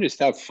 The point is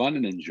to have fun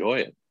and enjoy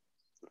it.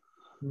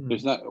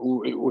 There's not,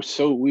 we're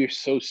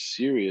so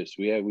serious.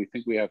 We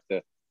think we have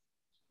to,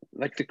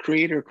 like the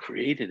creator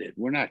created it.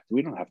 We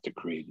don't have to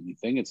create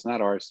anything. It's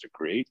not ours to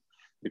create.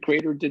 The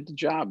creator did the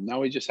job. Now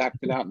we just act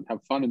it out and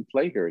have fun and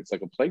play here. It's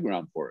like a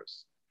playground for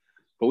us.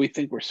 But we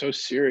think we're so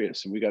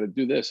serious and we got to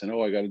do this. And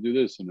I got to do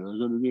this. And I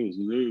got to do this.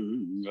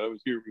 And I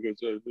was here because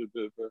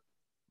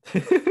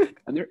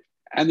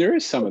and there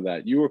is some of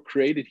that. You were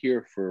created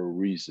here for a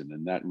reason.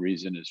 And that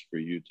reason is for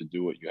you to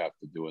do what you have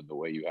to do in the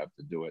way you have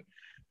to do it,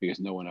 because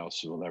no one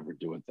else will ever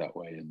do it that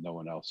way. And no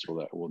one else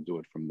will do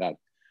it from that.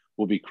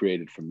 Will be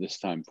created from this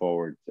time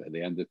forward to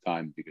the end of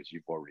time because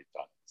you've already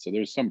done it. So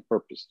there's some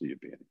purpose to you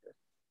being here.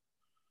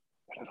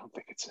 But I don't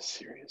think it's as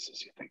serious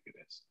as you think it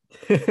is.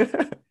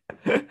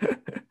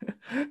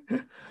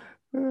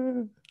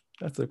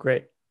 That's a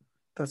great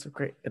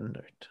end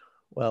note.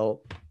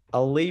 Well,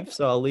 I'll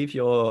leave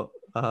your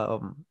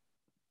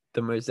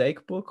the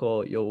Mosaic book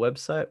or your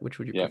website. Which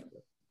would you prefer?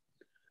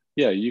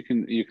 Yeah, you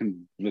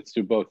can let's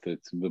do both. The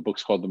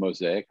book's called The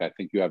Mosaic. I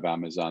think you have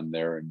Amazon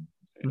there and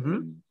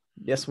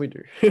yes, we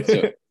do.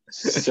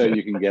 so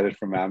you can get it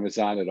from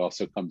Amazon. It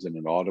also comes in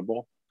an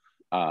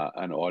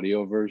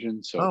audio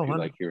version. So if you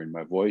like hearing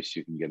my voice,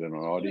 you can get it on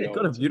audio. It's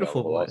got a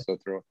beautiful voice.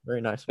 Also very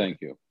nice.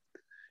 Thank you.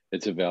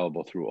 It's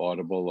available through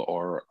Audible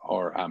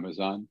or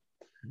Amazon.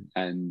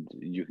 And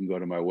you can go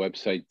to my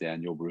website,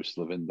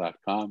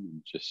 danielbrucelevin.com,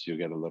 and you'll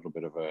get a little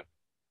bit of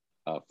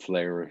a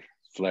flare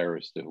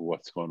as to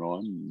what's going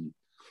on.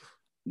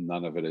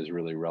 None of it is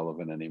really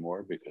relevant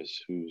anymore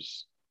because who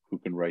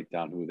can write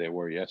down who they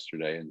were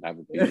yesterday and have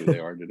it be who they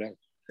are today,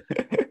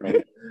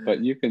 right?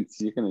 But you can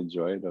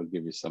enjoy it. It'll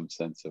give you some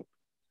sense of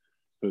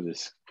who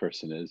this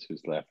person is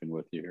who's laughing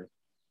with you here.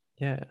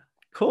 Yeah,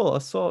 cool.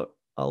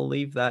 I'll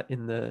leave that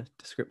in the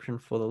description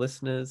for the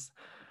listeners.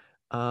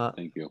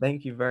 Thank you.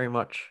 Thank you very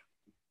much.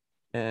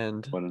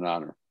 And what an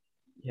honor.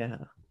 Yeah.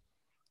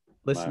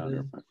 Listeners, my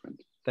honor, my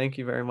friend. Thank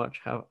you very much.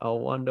 Have a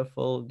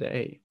wonderful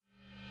day.